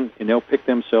down and they'll pick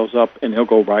themselves up and they'll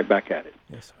go right back at it.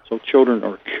 Yes, sir. So children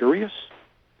are curious,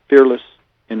 fearless,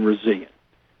 and resilient.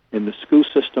 And the school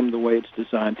system, the way it's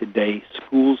designed today,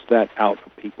 schools that out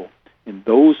of people. And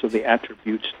those are the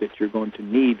attributes that you're going to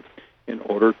need in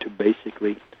order to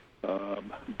basically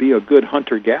be a good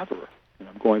hunter-gatherer. And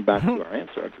I'm going back to our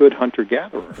answer, a good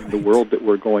hunter-gatherer in the world that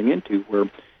we're going into, where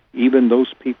even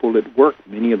those people at work,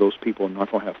 many of those people are not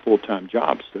going to have full-time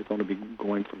jobs. They're going to be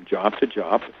going from job to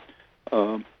job.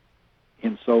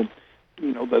 And so,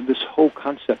 this whole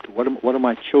concept, what do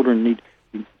my children need?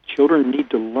 Children need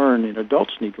to learn, and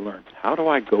adults need to learn. How do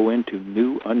I go into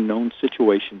new, unknown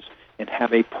situations and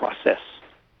have a process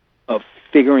of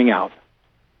figuring out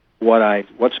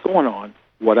what's going on,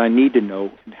 what I need to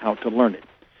know, and how to learn it?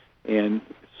 And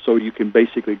so you can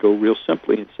basically go real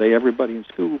simply and say everybody in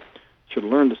school should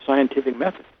learn the scientific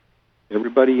method.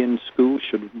 Everybody in school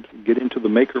should get into the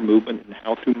maker movement and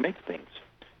how to make things.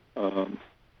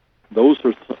 Those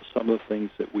are some of the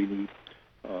things that we need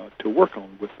to work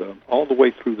on with all the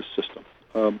way through the system.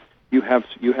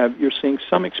 You're seeing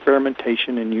some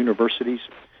experimentation in universities,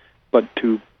 but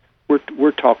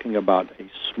we're talking about a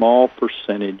small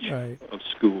percentage of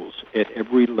schools at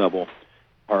every level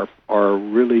are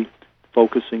really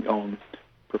focusing on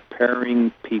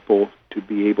preparing people to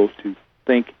be able to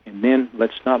think, and then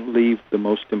let's not leave the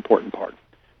most important part,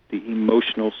 the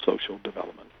emotional social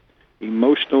development.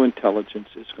 Emotional intelligence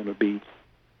is going to be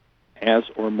as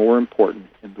or more important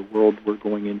in the world we're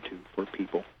going into for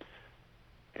people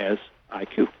as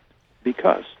IQ,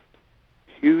 because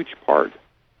huge part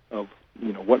of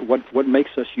what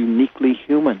makes us uniquely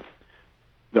human.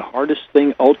 The hardest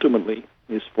thing ultimately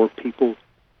is for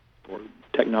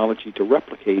technology to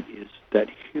replicate is that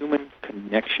human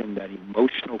connection, that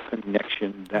emotional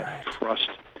connection, that trust,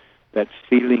 that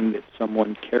feeling that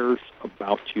someone cares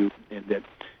about you and that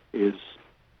is,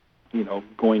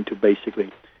 going to basically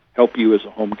help you as a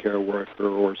home care worker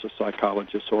or as a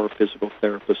psychologist or a physical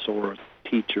therapist or a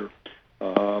teacher,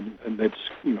 and that's,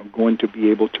 going to be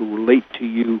able to relate to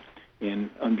you and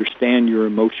understand your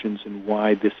emotions and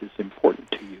why this is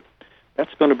important to you.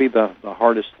 That's going to be the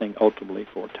hardest thing ultimately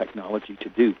for technology to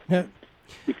do. Yeah.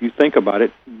 If you think about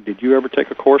it, did you ever take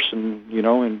a course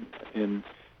in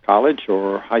college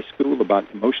or high school about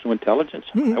emotional intelligence?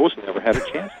 I never had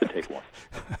a chance to take one.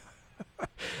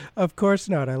 Of course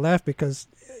not. I laugh because,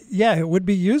 it would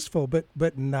be useful,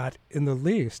 but not in the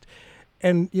least.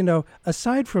 And,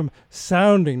 aside from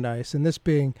sounding nice and this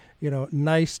being,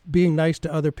 nice, being nice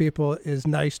to other people is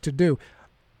nice to do,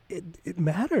 it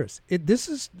matters. This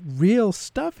is real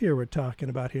stuff here we're talking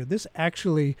about here. This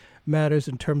actually matters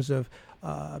in terms of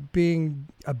being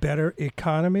a better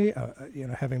economy,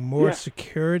 having more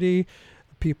security,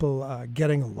 people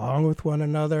getting along with one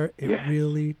another. It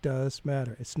really does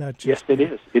matter. It's not just... Yes, it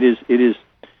is.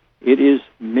 It is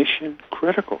mission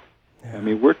critical. Yeah. I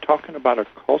mean, we're talking about a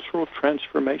cultural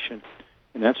transformation,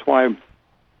 and that's why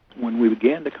when we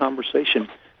began the conversation,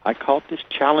 I called this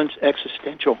challenge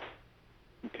existential.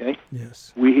 Okay.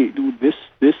 Yes. We do this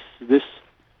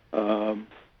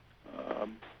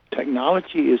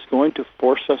technology is going to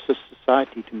force us as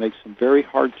society to make some very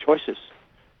hard choices,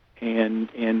 and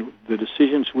the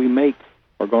decisions we make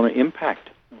are going to impact,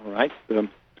 all right,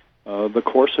 the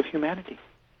course of humanity.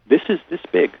 This is this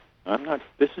big.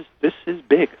 This is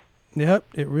big. Yep,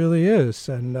 it really is,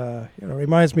 and it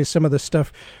reminds me of some of the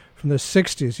stuff from the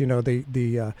 60s,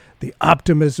 the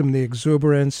optimism, the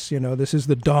exuberance, this is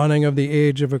the dawning of the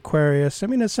age of Aquarius. I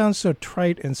mean, it sounds so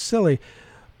trite and silly,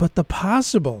 but the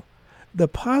possible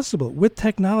with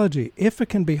technology, if it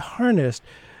can be harnessed,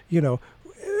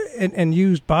 and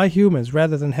used by humans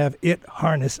rather than have it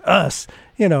harness us,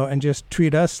 and just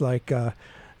treat us like,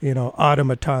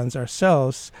 automatons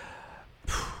ourselves,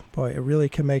 boy, it really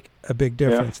can make a big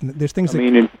difference. Yeah. And there's things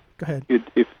go ahead.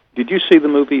 Did you see the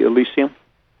movie Elysium?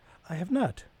 I have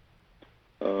not.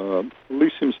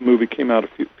 Elysium's movie came out a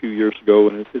few years ago,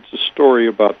 and it's a story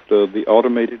about the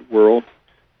automated world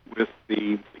with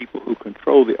the people who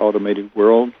control the automated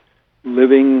world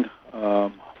living,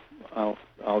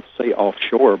 I'll say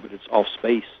offshore, but it's off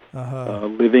space,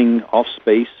 living off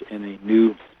space in a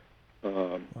new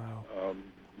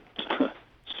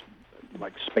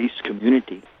like space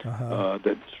community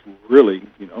that's really,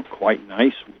 quite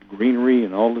nice with greenery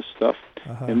and all this stuff.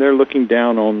 And they're looking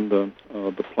down on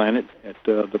the planet at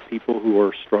the people who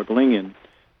are struggling and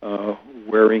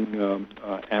wearing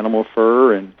animal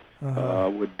fur and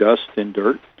with dust and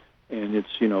dirt. And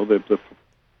it's, the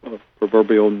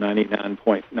proverbial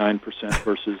 99.9%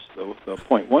 versus the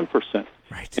 0.1%.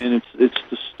 Right. And it's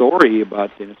the story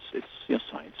about, and it's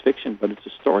science fiction, but it's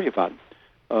a story about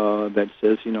that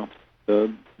says,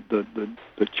 the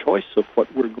choice of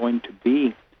what we're going to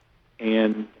be,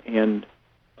 and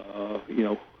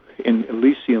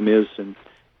Elysium is, and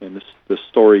And the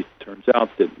story turns out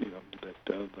that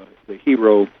the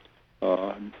hero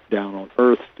down on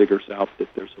Earth figures out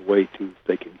that there's a way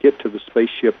they can get to the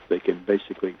spaceship. They can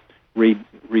basically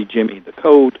re-jimmy the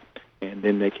code, and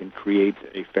then they can create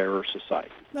a fairer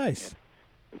society. Nice.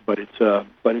 But it's a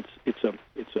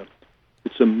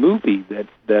movie that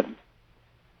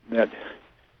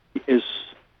is,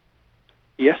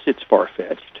 yes, it's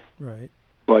far-fetched. Right.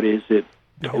 But is it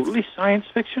totally science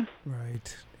fiction?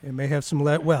 Right. It may have some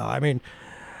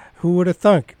who would have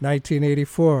thunk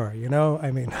 1984, there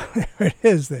it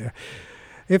is there.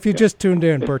 If you just tuned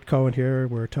in, Bert Cohen here.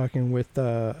 We're talking with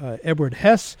Edward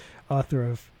Hess, author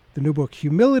of the new book,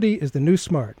 Humility is the New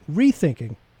Smart,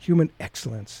 Rethinking Human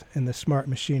Excellence in the Smart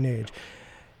Machine Age.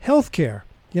 Healthcare,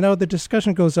 the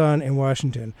discussion goes on in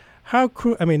Washington.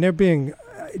 They're being,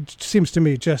 it seems to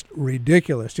me, just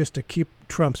ridiculous just to keep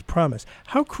Trump's promise.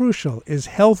 How crucial is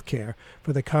healthcare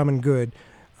for the common good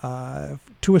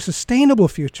to a sustainable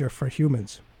future for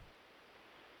humans?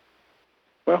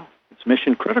 Well, it's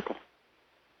mission critical.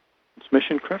 It's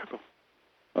mission critical.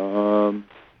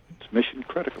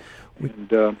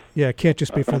 It can't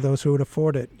just be for those who would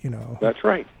afford it, That's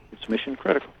right. It's mission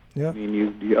critical. Yeah. I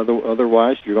mean,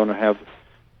 otherwise you're going to have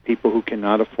people who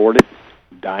cannot afford it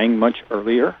dying much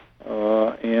earlier.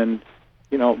 What kind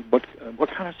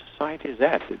of society is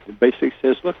that? It basically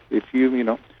says, look, if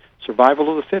you survival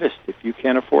of the fittest. If you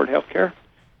can't afford health care,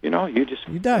 you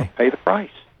die. Pay the price.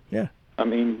 Yeah. I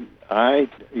mean,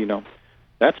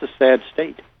 that's a sad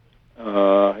state,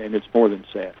 and it's more than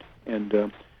sad.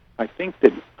 And I think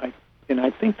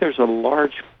there's a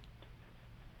large.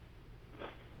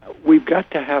 We've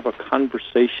got to have a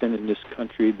conversation in this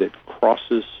country that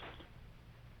crosses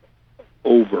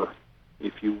over,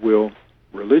 if you will,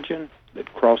 religion,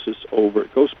 that crosses over.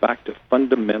 It goes back to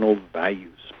fundamental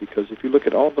values, because if you look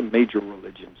at all the major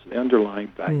religions, the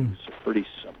underlying values are pretty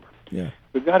similar. Yeah.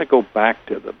 We've got to go back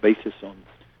to the basis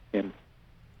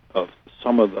of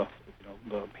some of the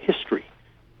history,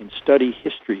 and study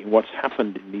history and what's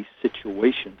happened in these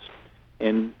situations.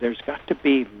 And there's got to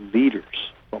be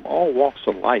leaders from all walks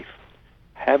of life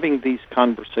having these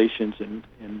conversations and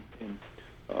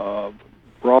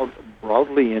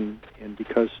broadly, and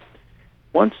because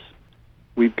once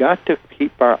we've got to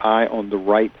keep our eye on the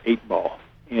right 8 ball,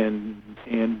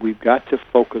 and we've got to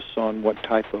focus on what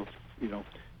type of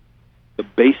the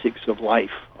basics of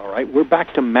life. All right, we're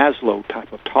back to Maslow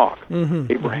type of talk.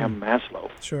 Abraham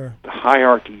Maslow. Sure. The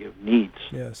hierarchy of needs.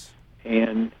 Yes.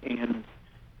 And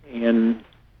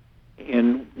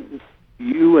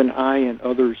you and I and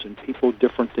others and people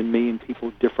different than me and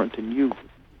people different than you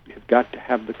have got to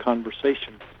have the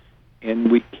conversation.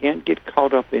 And we can't get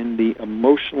caught up in the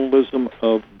emotionalism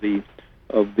of the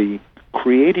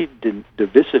created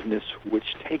divisiveness,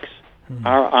 which takes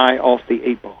our eye off the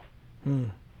 8 ball.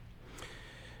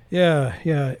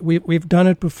 Yeah. We've done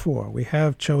it before. We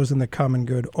have chosen the common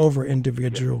good over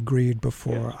individual greed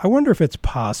before. I wonder if it's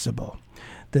possible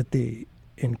that the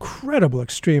incredible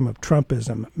extreme of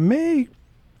Trumpism may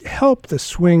help the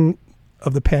swing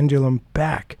of the pendulum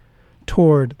back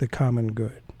toward the common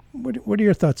good. What are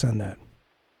your thoughts on that?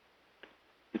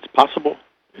 It's possible.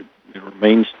 It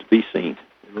remains to be seen.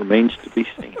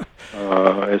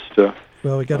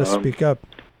 Well, we got to speak up.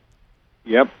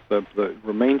 Yep, the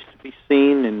remains to be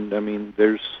seen, and I mean,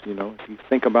 there's if you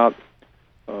think about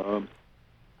the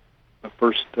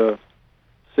first 6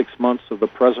 months of the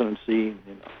presidency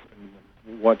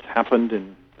and what's happened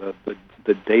and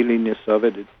the dailiness of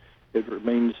it, it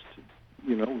remains.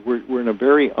 We're in a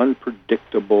very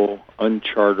unpredictable,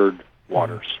 uncharted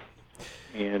waters,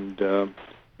 and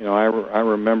I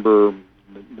remember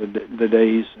the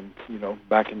days, and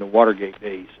back in the Watergate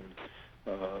days,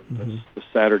 and the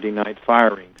Saturday night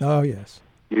firings. Oh yes.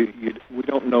 We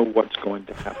don't know what's going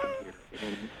to happen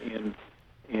here,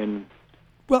 and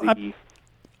well,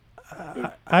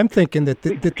 I'm thinking that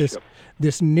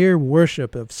this near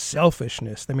worship of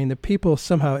selfishness. I mean, the people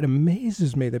somehow, it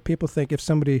amazes me that people think if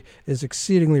somebody is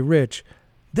exceedingly rich,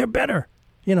 they're better.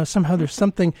 Somehow there's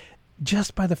something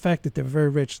just by the fact that they're very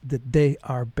rich that they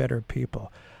are better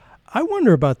people. I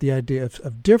wonder about the idea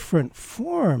of different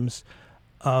forms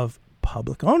of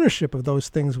public ownership of those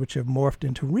things which have morphed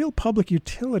into real public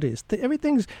utilities.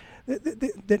 Everything's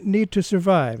that need to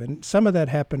survive, and some of that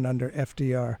happened under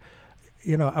FDR.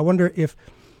 I wonder if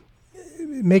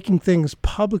making things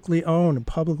publicly owned and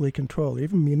publicly controlled,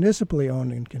 even municipally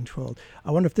owned and controlled,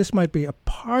 I wonder if this might be a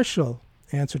partial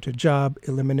answer to job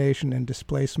elimination and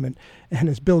displacement, and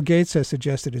as Bill Gates has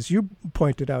suggested, as you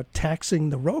pointed out,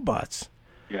 taxing the robots.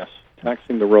 Yes,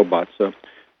 taxing the robots.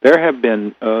 There have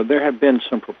been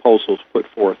some proposals put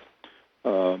forth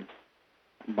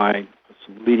by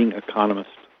some leading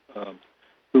economists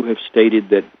who have stated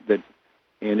that,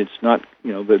 and it's not,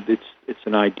 that it's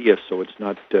an idea, so it's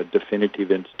not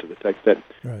definitive as to the fact that,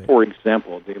 for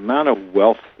example, the amount of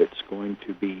wealth that's going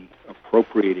to be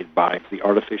appropriated by the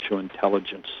artificial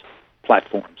intelligence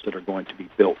platforms that are going to be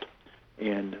built,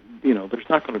 and there's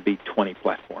not going to be 20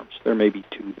 platforms. There may be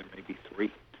 2, there may be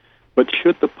 3, but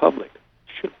should the public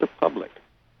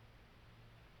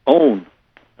own?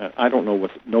 I don't know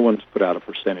no one's put out a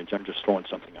percentage. I'm just throwing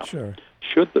something out. Sure.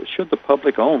 Should the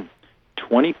public own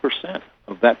 20%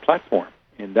 of that platform,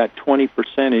 and that 20%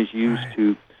 is used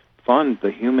to fund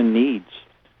the human needs,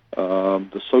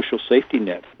 the social safety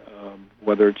net,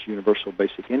 whether it's universal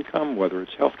basic income, whether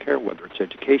it's health care, whether it's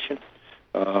education,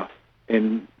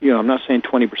 and I'm not saying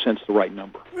 20% is the right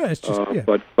number. Right, it's just,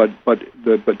 but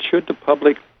should the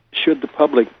public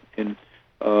and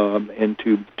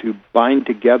to bind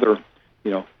together,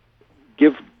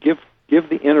 give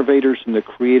the innovators and the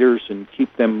creators and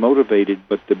keep them motivated,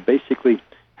 but to basically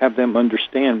have them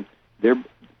understand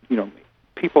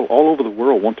people all over the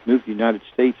world want to move to the United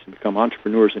States and become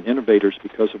entrepreneurs and innovators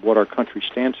because of what our country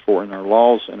stands for and our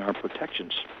laws and our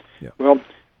protections. Yeah. Well,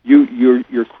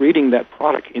 you're creating that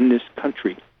product in this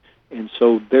country, and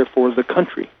so therefore the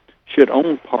country should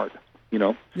own part,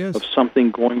 yes, of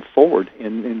something going forward,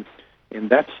 and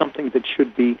that's something that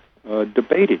should be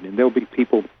debated, and there'll be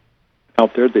people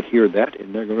out there that hear that,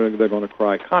 and they're going to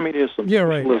cry communism,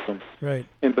 socialism, right.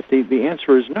 But the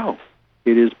answer is no.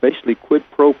 It is basically quid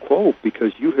pro quo,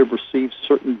 because you have received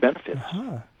certain benefits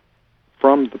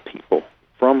from the people,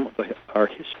 from our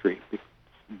history,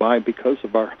 because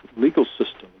of our legal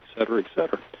system, et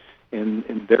cetera,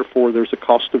 and therefore there's a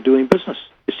cost of doing business.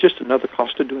 It's just another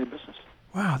cost of doing business.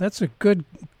 Wow, that's a good,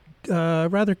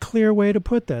 rather clear way to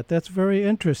put that. That's very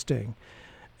interesting.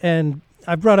 And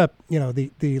I brought up,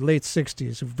 the late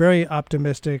 60s, very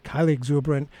optimistic, highly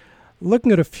exuberant,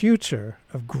 looking at a future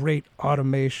of great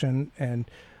automation and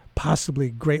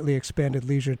possibly greatly expanded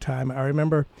leisure time. I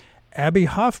remember Abby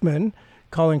Hoffman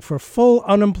calling for full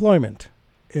unemployment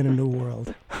in a new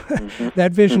world.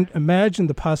 That vision imagined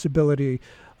the possibility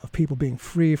of people being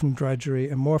free from drudgery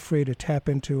and more free to tap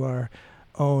into our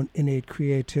own innate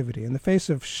creativity. In the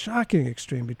face of shocking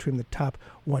extreme between the top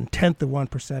 1/10 of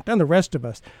 1% and the rest of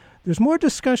us, there's more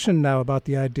discussion now about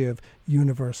the idea of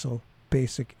universal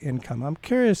basic income. I'm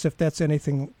curious if that's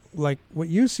anything like what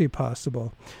you see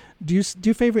possible. Do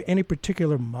you favor any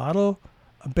particular model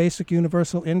of basic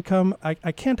universal income?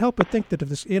 I can't help but think that if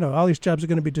this, all these jobs are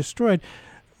going to be destroyed,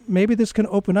 maybe this can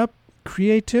open up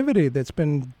creativity that's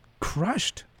been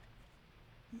crushed.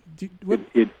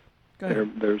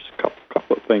 There's a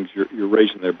couple of things you're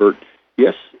raising there, Bert.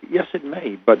 Yes, it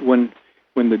may. But when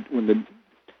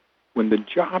the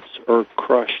jobs are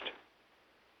crushed,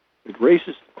 it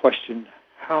raises the question: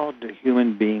 how do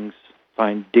human beings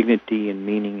find dignity and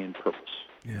meaning and purpose?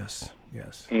 Yes.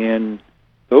 And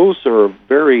those are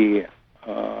very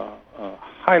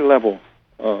high-level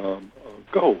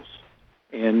goals.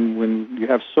 And when you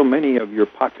have so many of your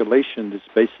population that's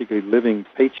basically living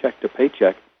paycheck to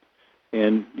paycheck,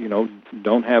 and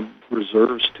don't have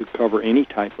reserves to cover any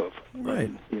type of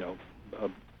a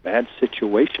bad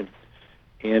situation,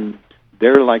 and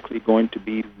they're likely going to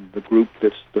be the group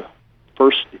that's the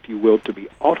first, if you will, to be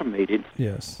automated.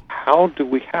 Yes. How do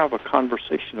we have a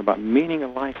conversation about meaning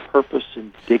of life, purpose,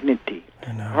 and dignity?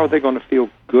 How are they going to feel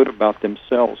good about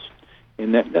themselves?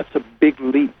 And that's a big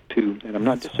leap to, and I'm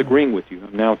not disagreeing with you,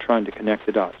 I'm now trying to connect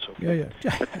the dots. Okay?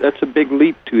 Yeah. That's a big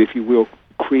leap to, if you will,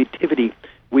 creativity.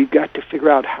 We've got to figure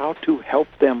out how to help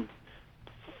them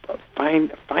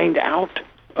find out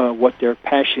what their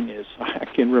passion is. I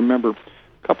can remember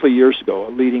a couple of years ago, a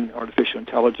leading artificial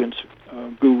intelligence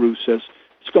guru says,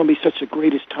 it's going to be such the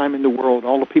greatest time in the world.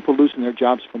 All the people losing their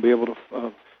jobs are going to be able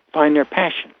to find their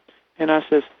passion. And I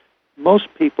says,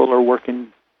 most people are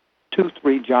working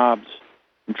 2-3 jobs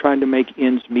and trying to make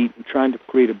ends meet and trying to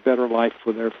create a better life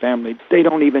for their family. They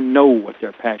don't even know what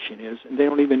their passion is, and they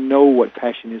don't even know what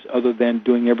passion is other than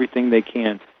doing everything they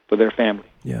can for their family.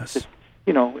 Yes.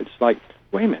 It's like,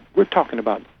 wait a minute, we're talking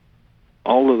about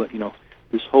all of the,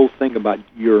 this whole thing about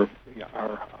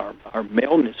our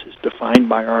maleness is defined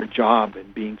by our job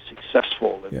and being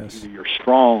successful, and you're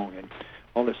strong, and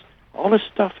all this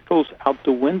stuff goes out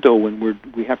the window when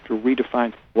we have to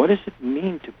redefine what does it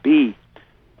mean to be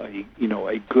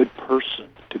a good person,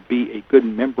 to be a good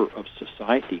member of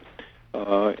society,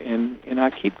 and I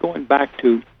keep going back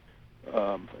to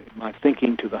my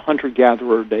thinking to the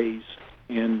hunter-gatherer days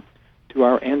and to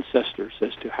our ancestors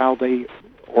as to how they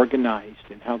organized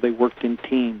and how they worked in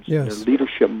teams, their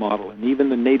leadership model, and even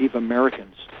the Native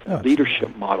Americans'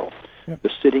 leadership model. the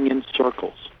sitting in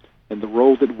circles, and the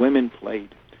role that women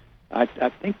played. I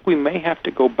think we may have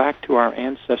to go back to our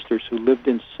ancestors who lived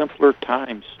in simpler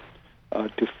times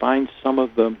to find some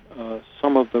of the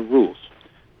rules.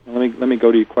 Now, let me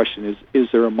go to your question: Is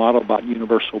there a model about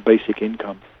universal basic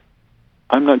income?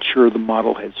 I'm not sure the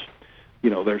model has.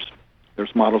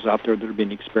 There's models out there that are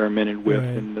being experimented with,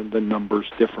 right. And the numbers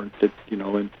different. That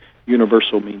and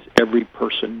universal means every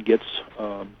person gets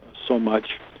so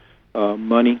much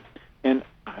money, and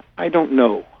I don't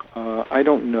know. I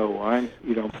don't know.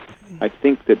 I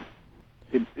think that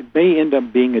it may end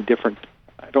up being a different.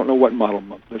 I don't know what model.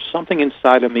 There's something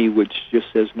inside of me which just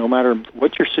says, no matter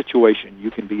what your situation, you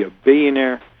can be a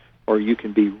billionaire, or you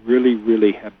can be really,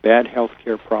 really have bad health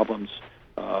care problems,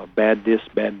 bad this,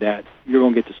 bad that. You're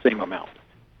going to get the same amount.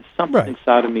 Something right.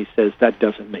 Inside of me says that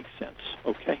doesn't make sense.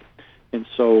 Okay, and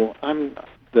so I'm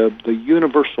the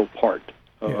universal part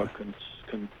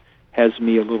has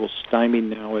me a little stymied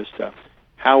now as to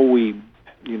how we,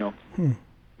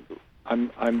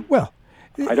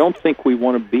 I don't think we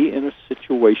want to be in a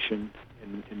situation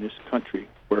in this country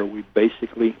where we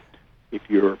basically, if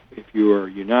you're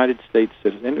a United States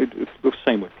citizen, the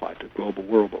same would apply to the global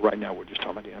world, but right now we're just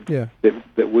talking about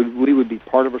that we would be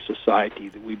part of a society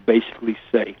that we basically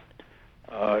say,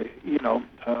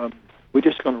 we're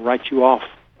just going to write you off,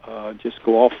 just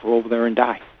go off over there and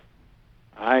die.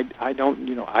 I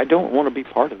don't want to be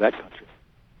part of that country.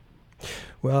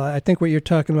 Well, I think what you're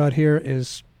talking about here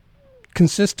is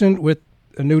consistent with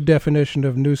a new definition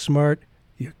of new smart.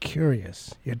 You're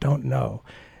curious. You don't know.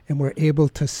 And we're able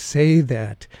to say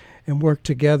that and work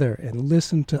together and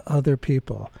listen to other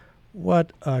people.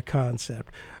 What a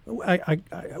concept.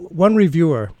 One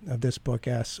reviewer of this book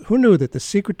asks, who knew that the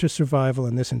secret to survival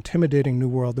in this intimidating new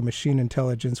world of machine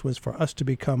intelligence was for us to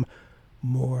become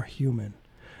more human?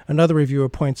 Another reviewer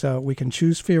points out we can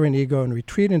choose fear and ego and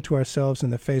retreat into ourselves in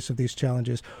the face of these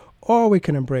challenges, or we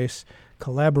can embrace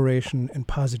collaboration and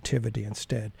positivity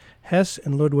instead. Hess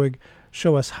and Ludwig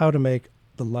show us how to make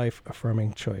the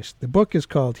life-affirming choice. The book is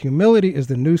called Humility is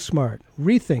the New Smart,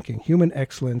 Rethinking Human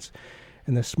Excellence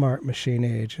in the Smart Machine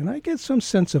Age. And I get some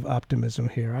sense of optimism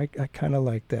here. I kind of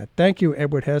like that. Thank you,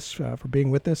 Edward Hess, for being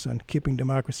with us on Keeping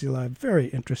Democracy Alive. Very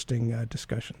interesting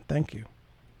discussion. Thank you.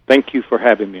 Thank you for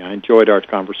having me. I enjoyed our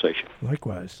conversation.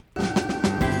 Likewise.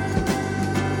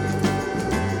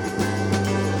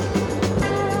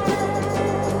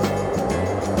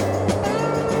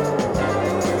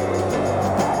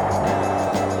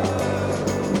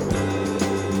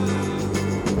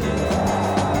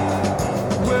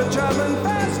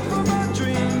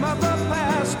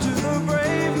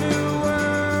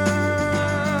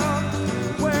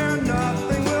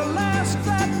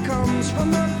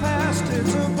 From the past,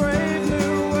 it's a brave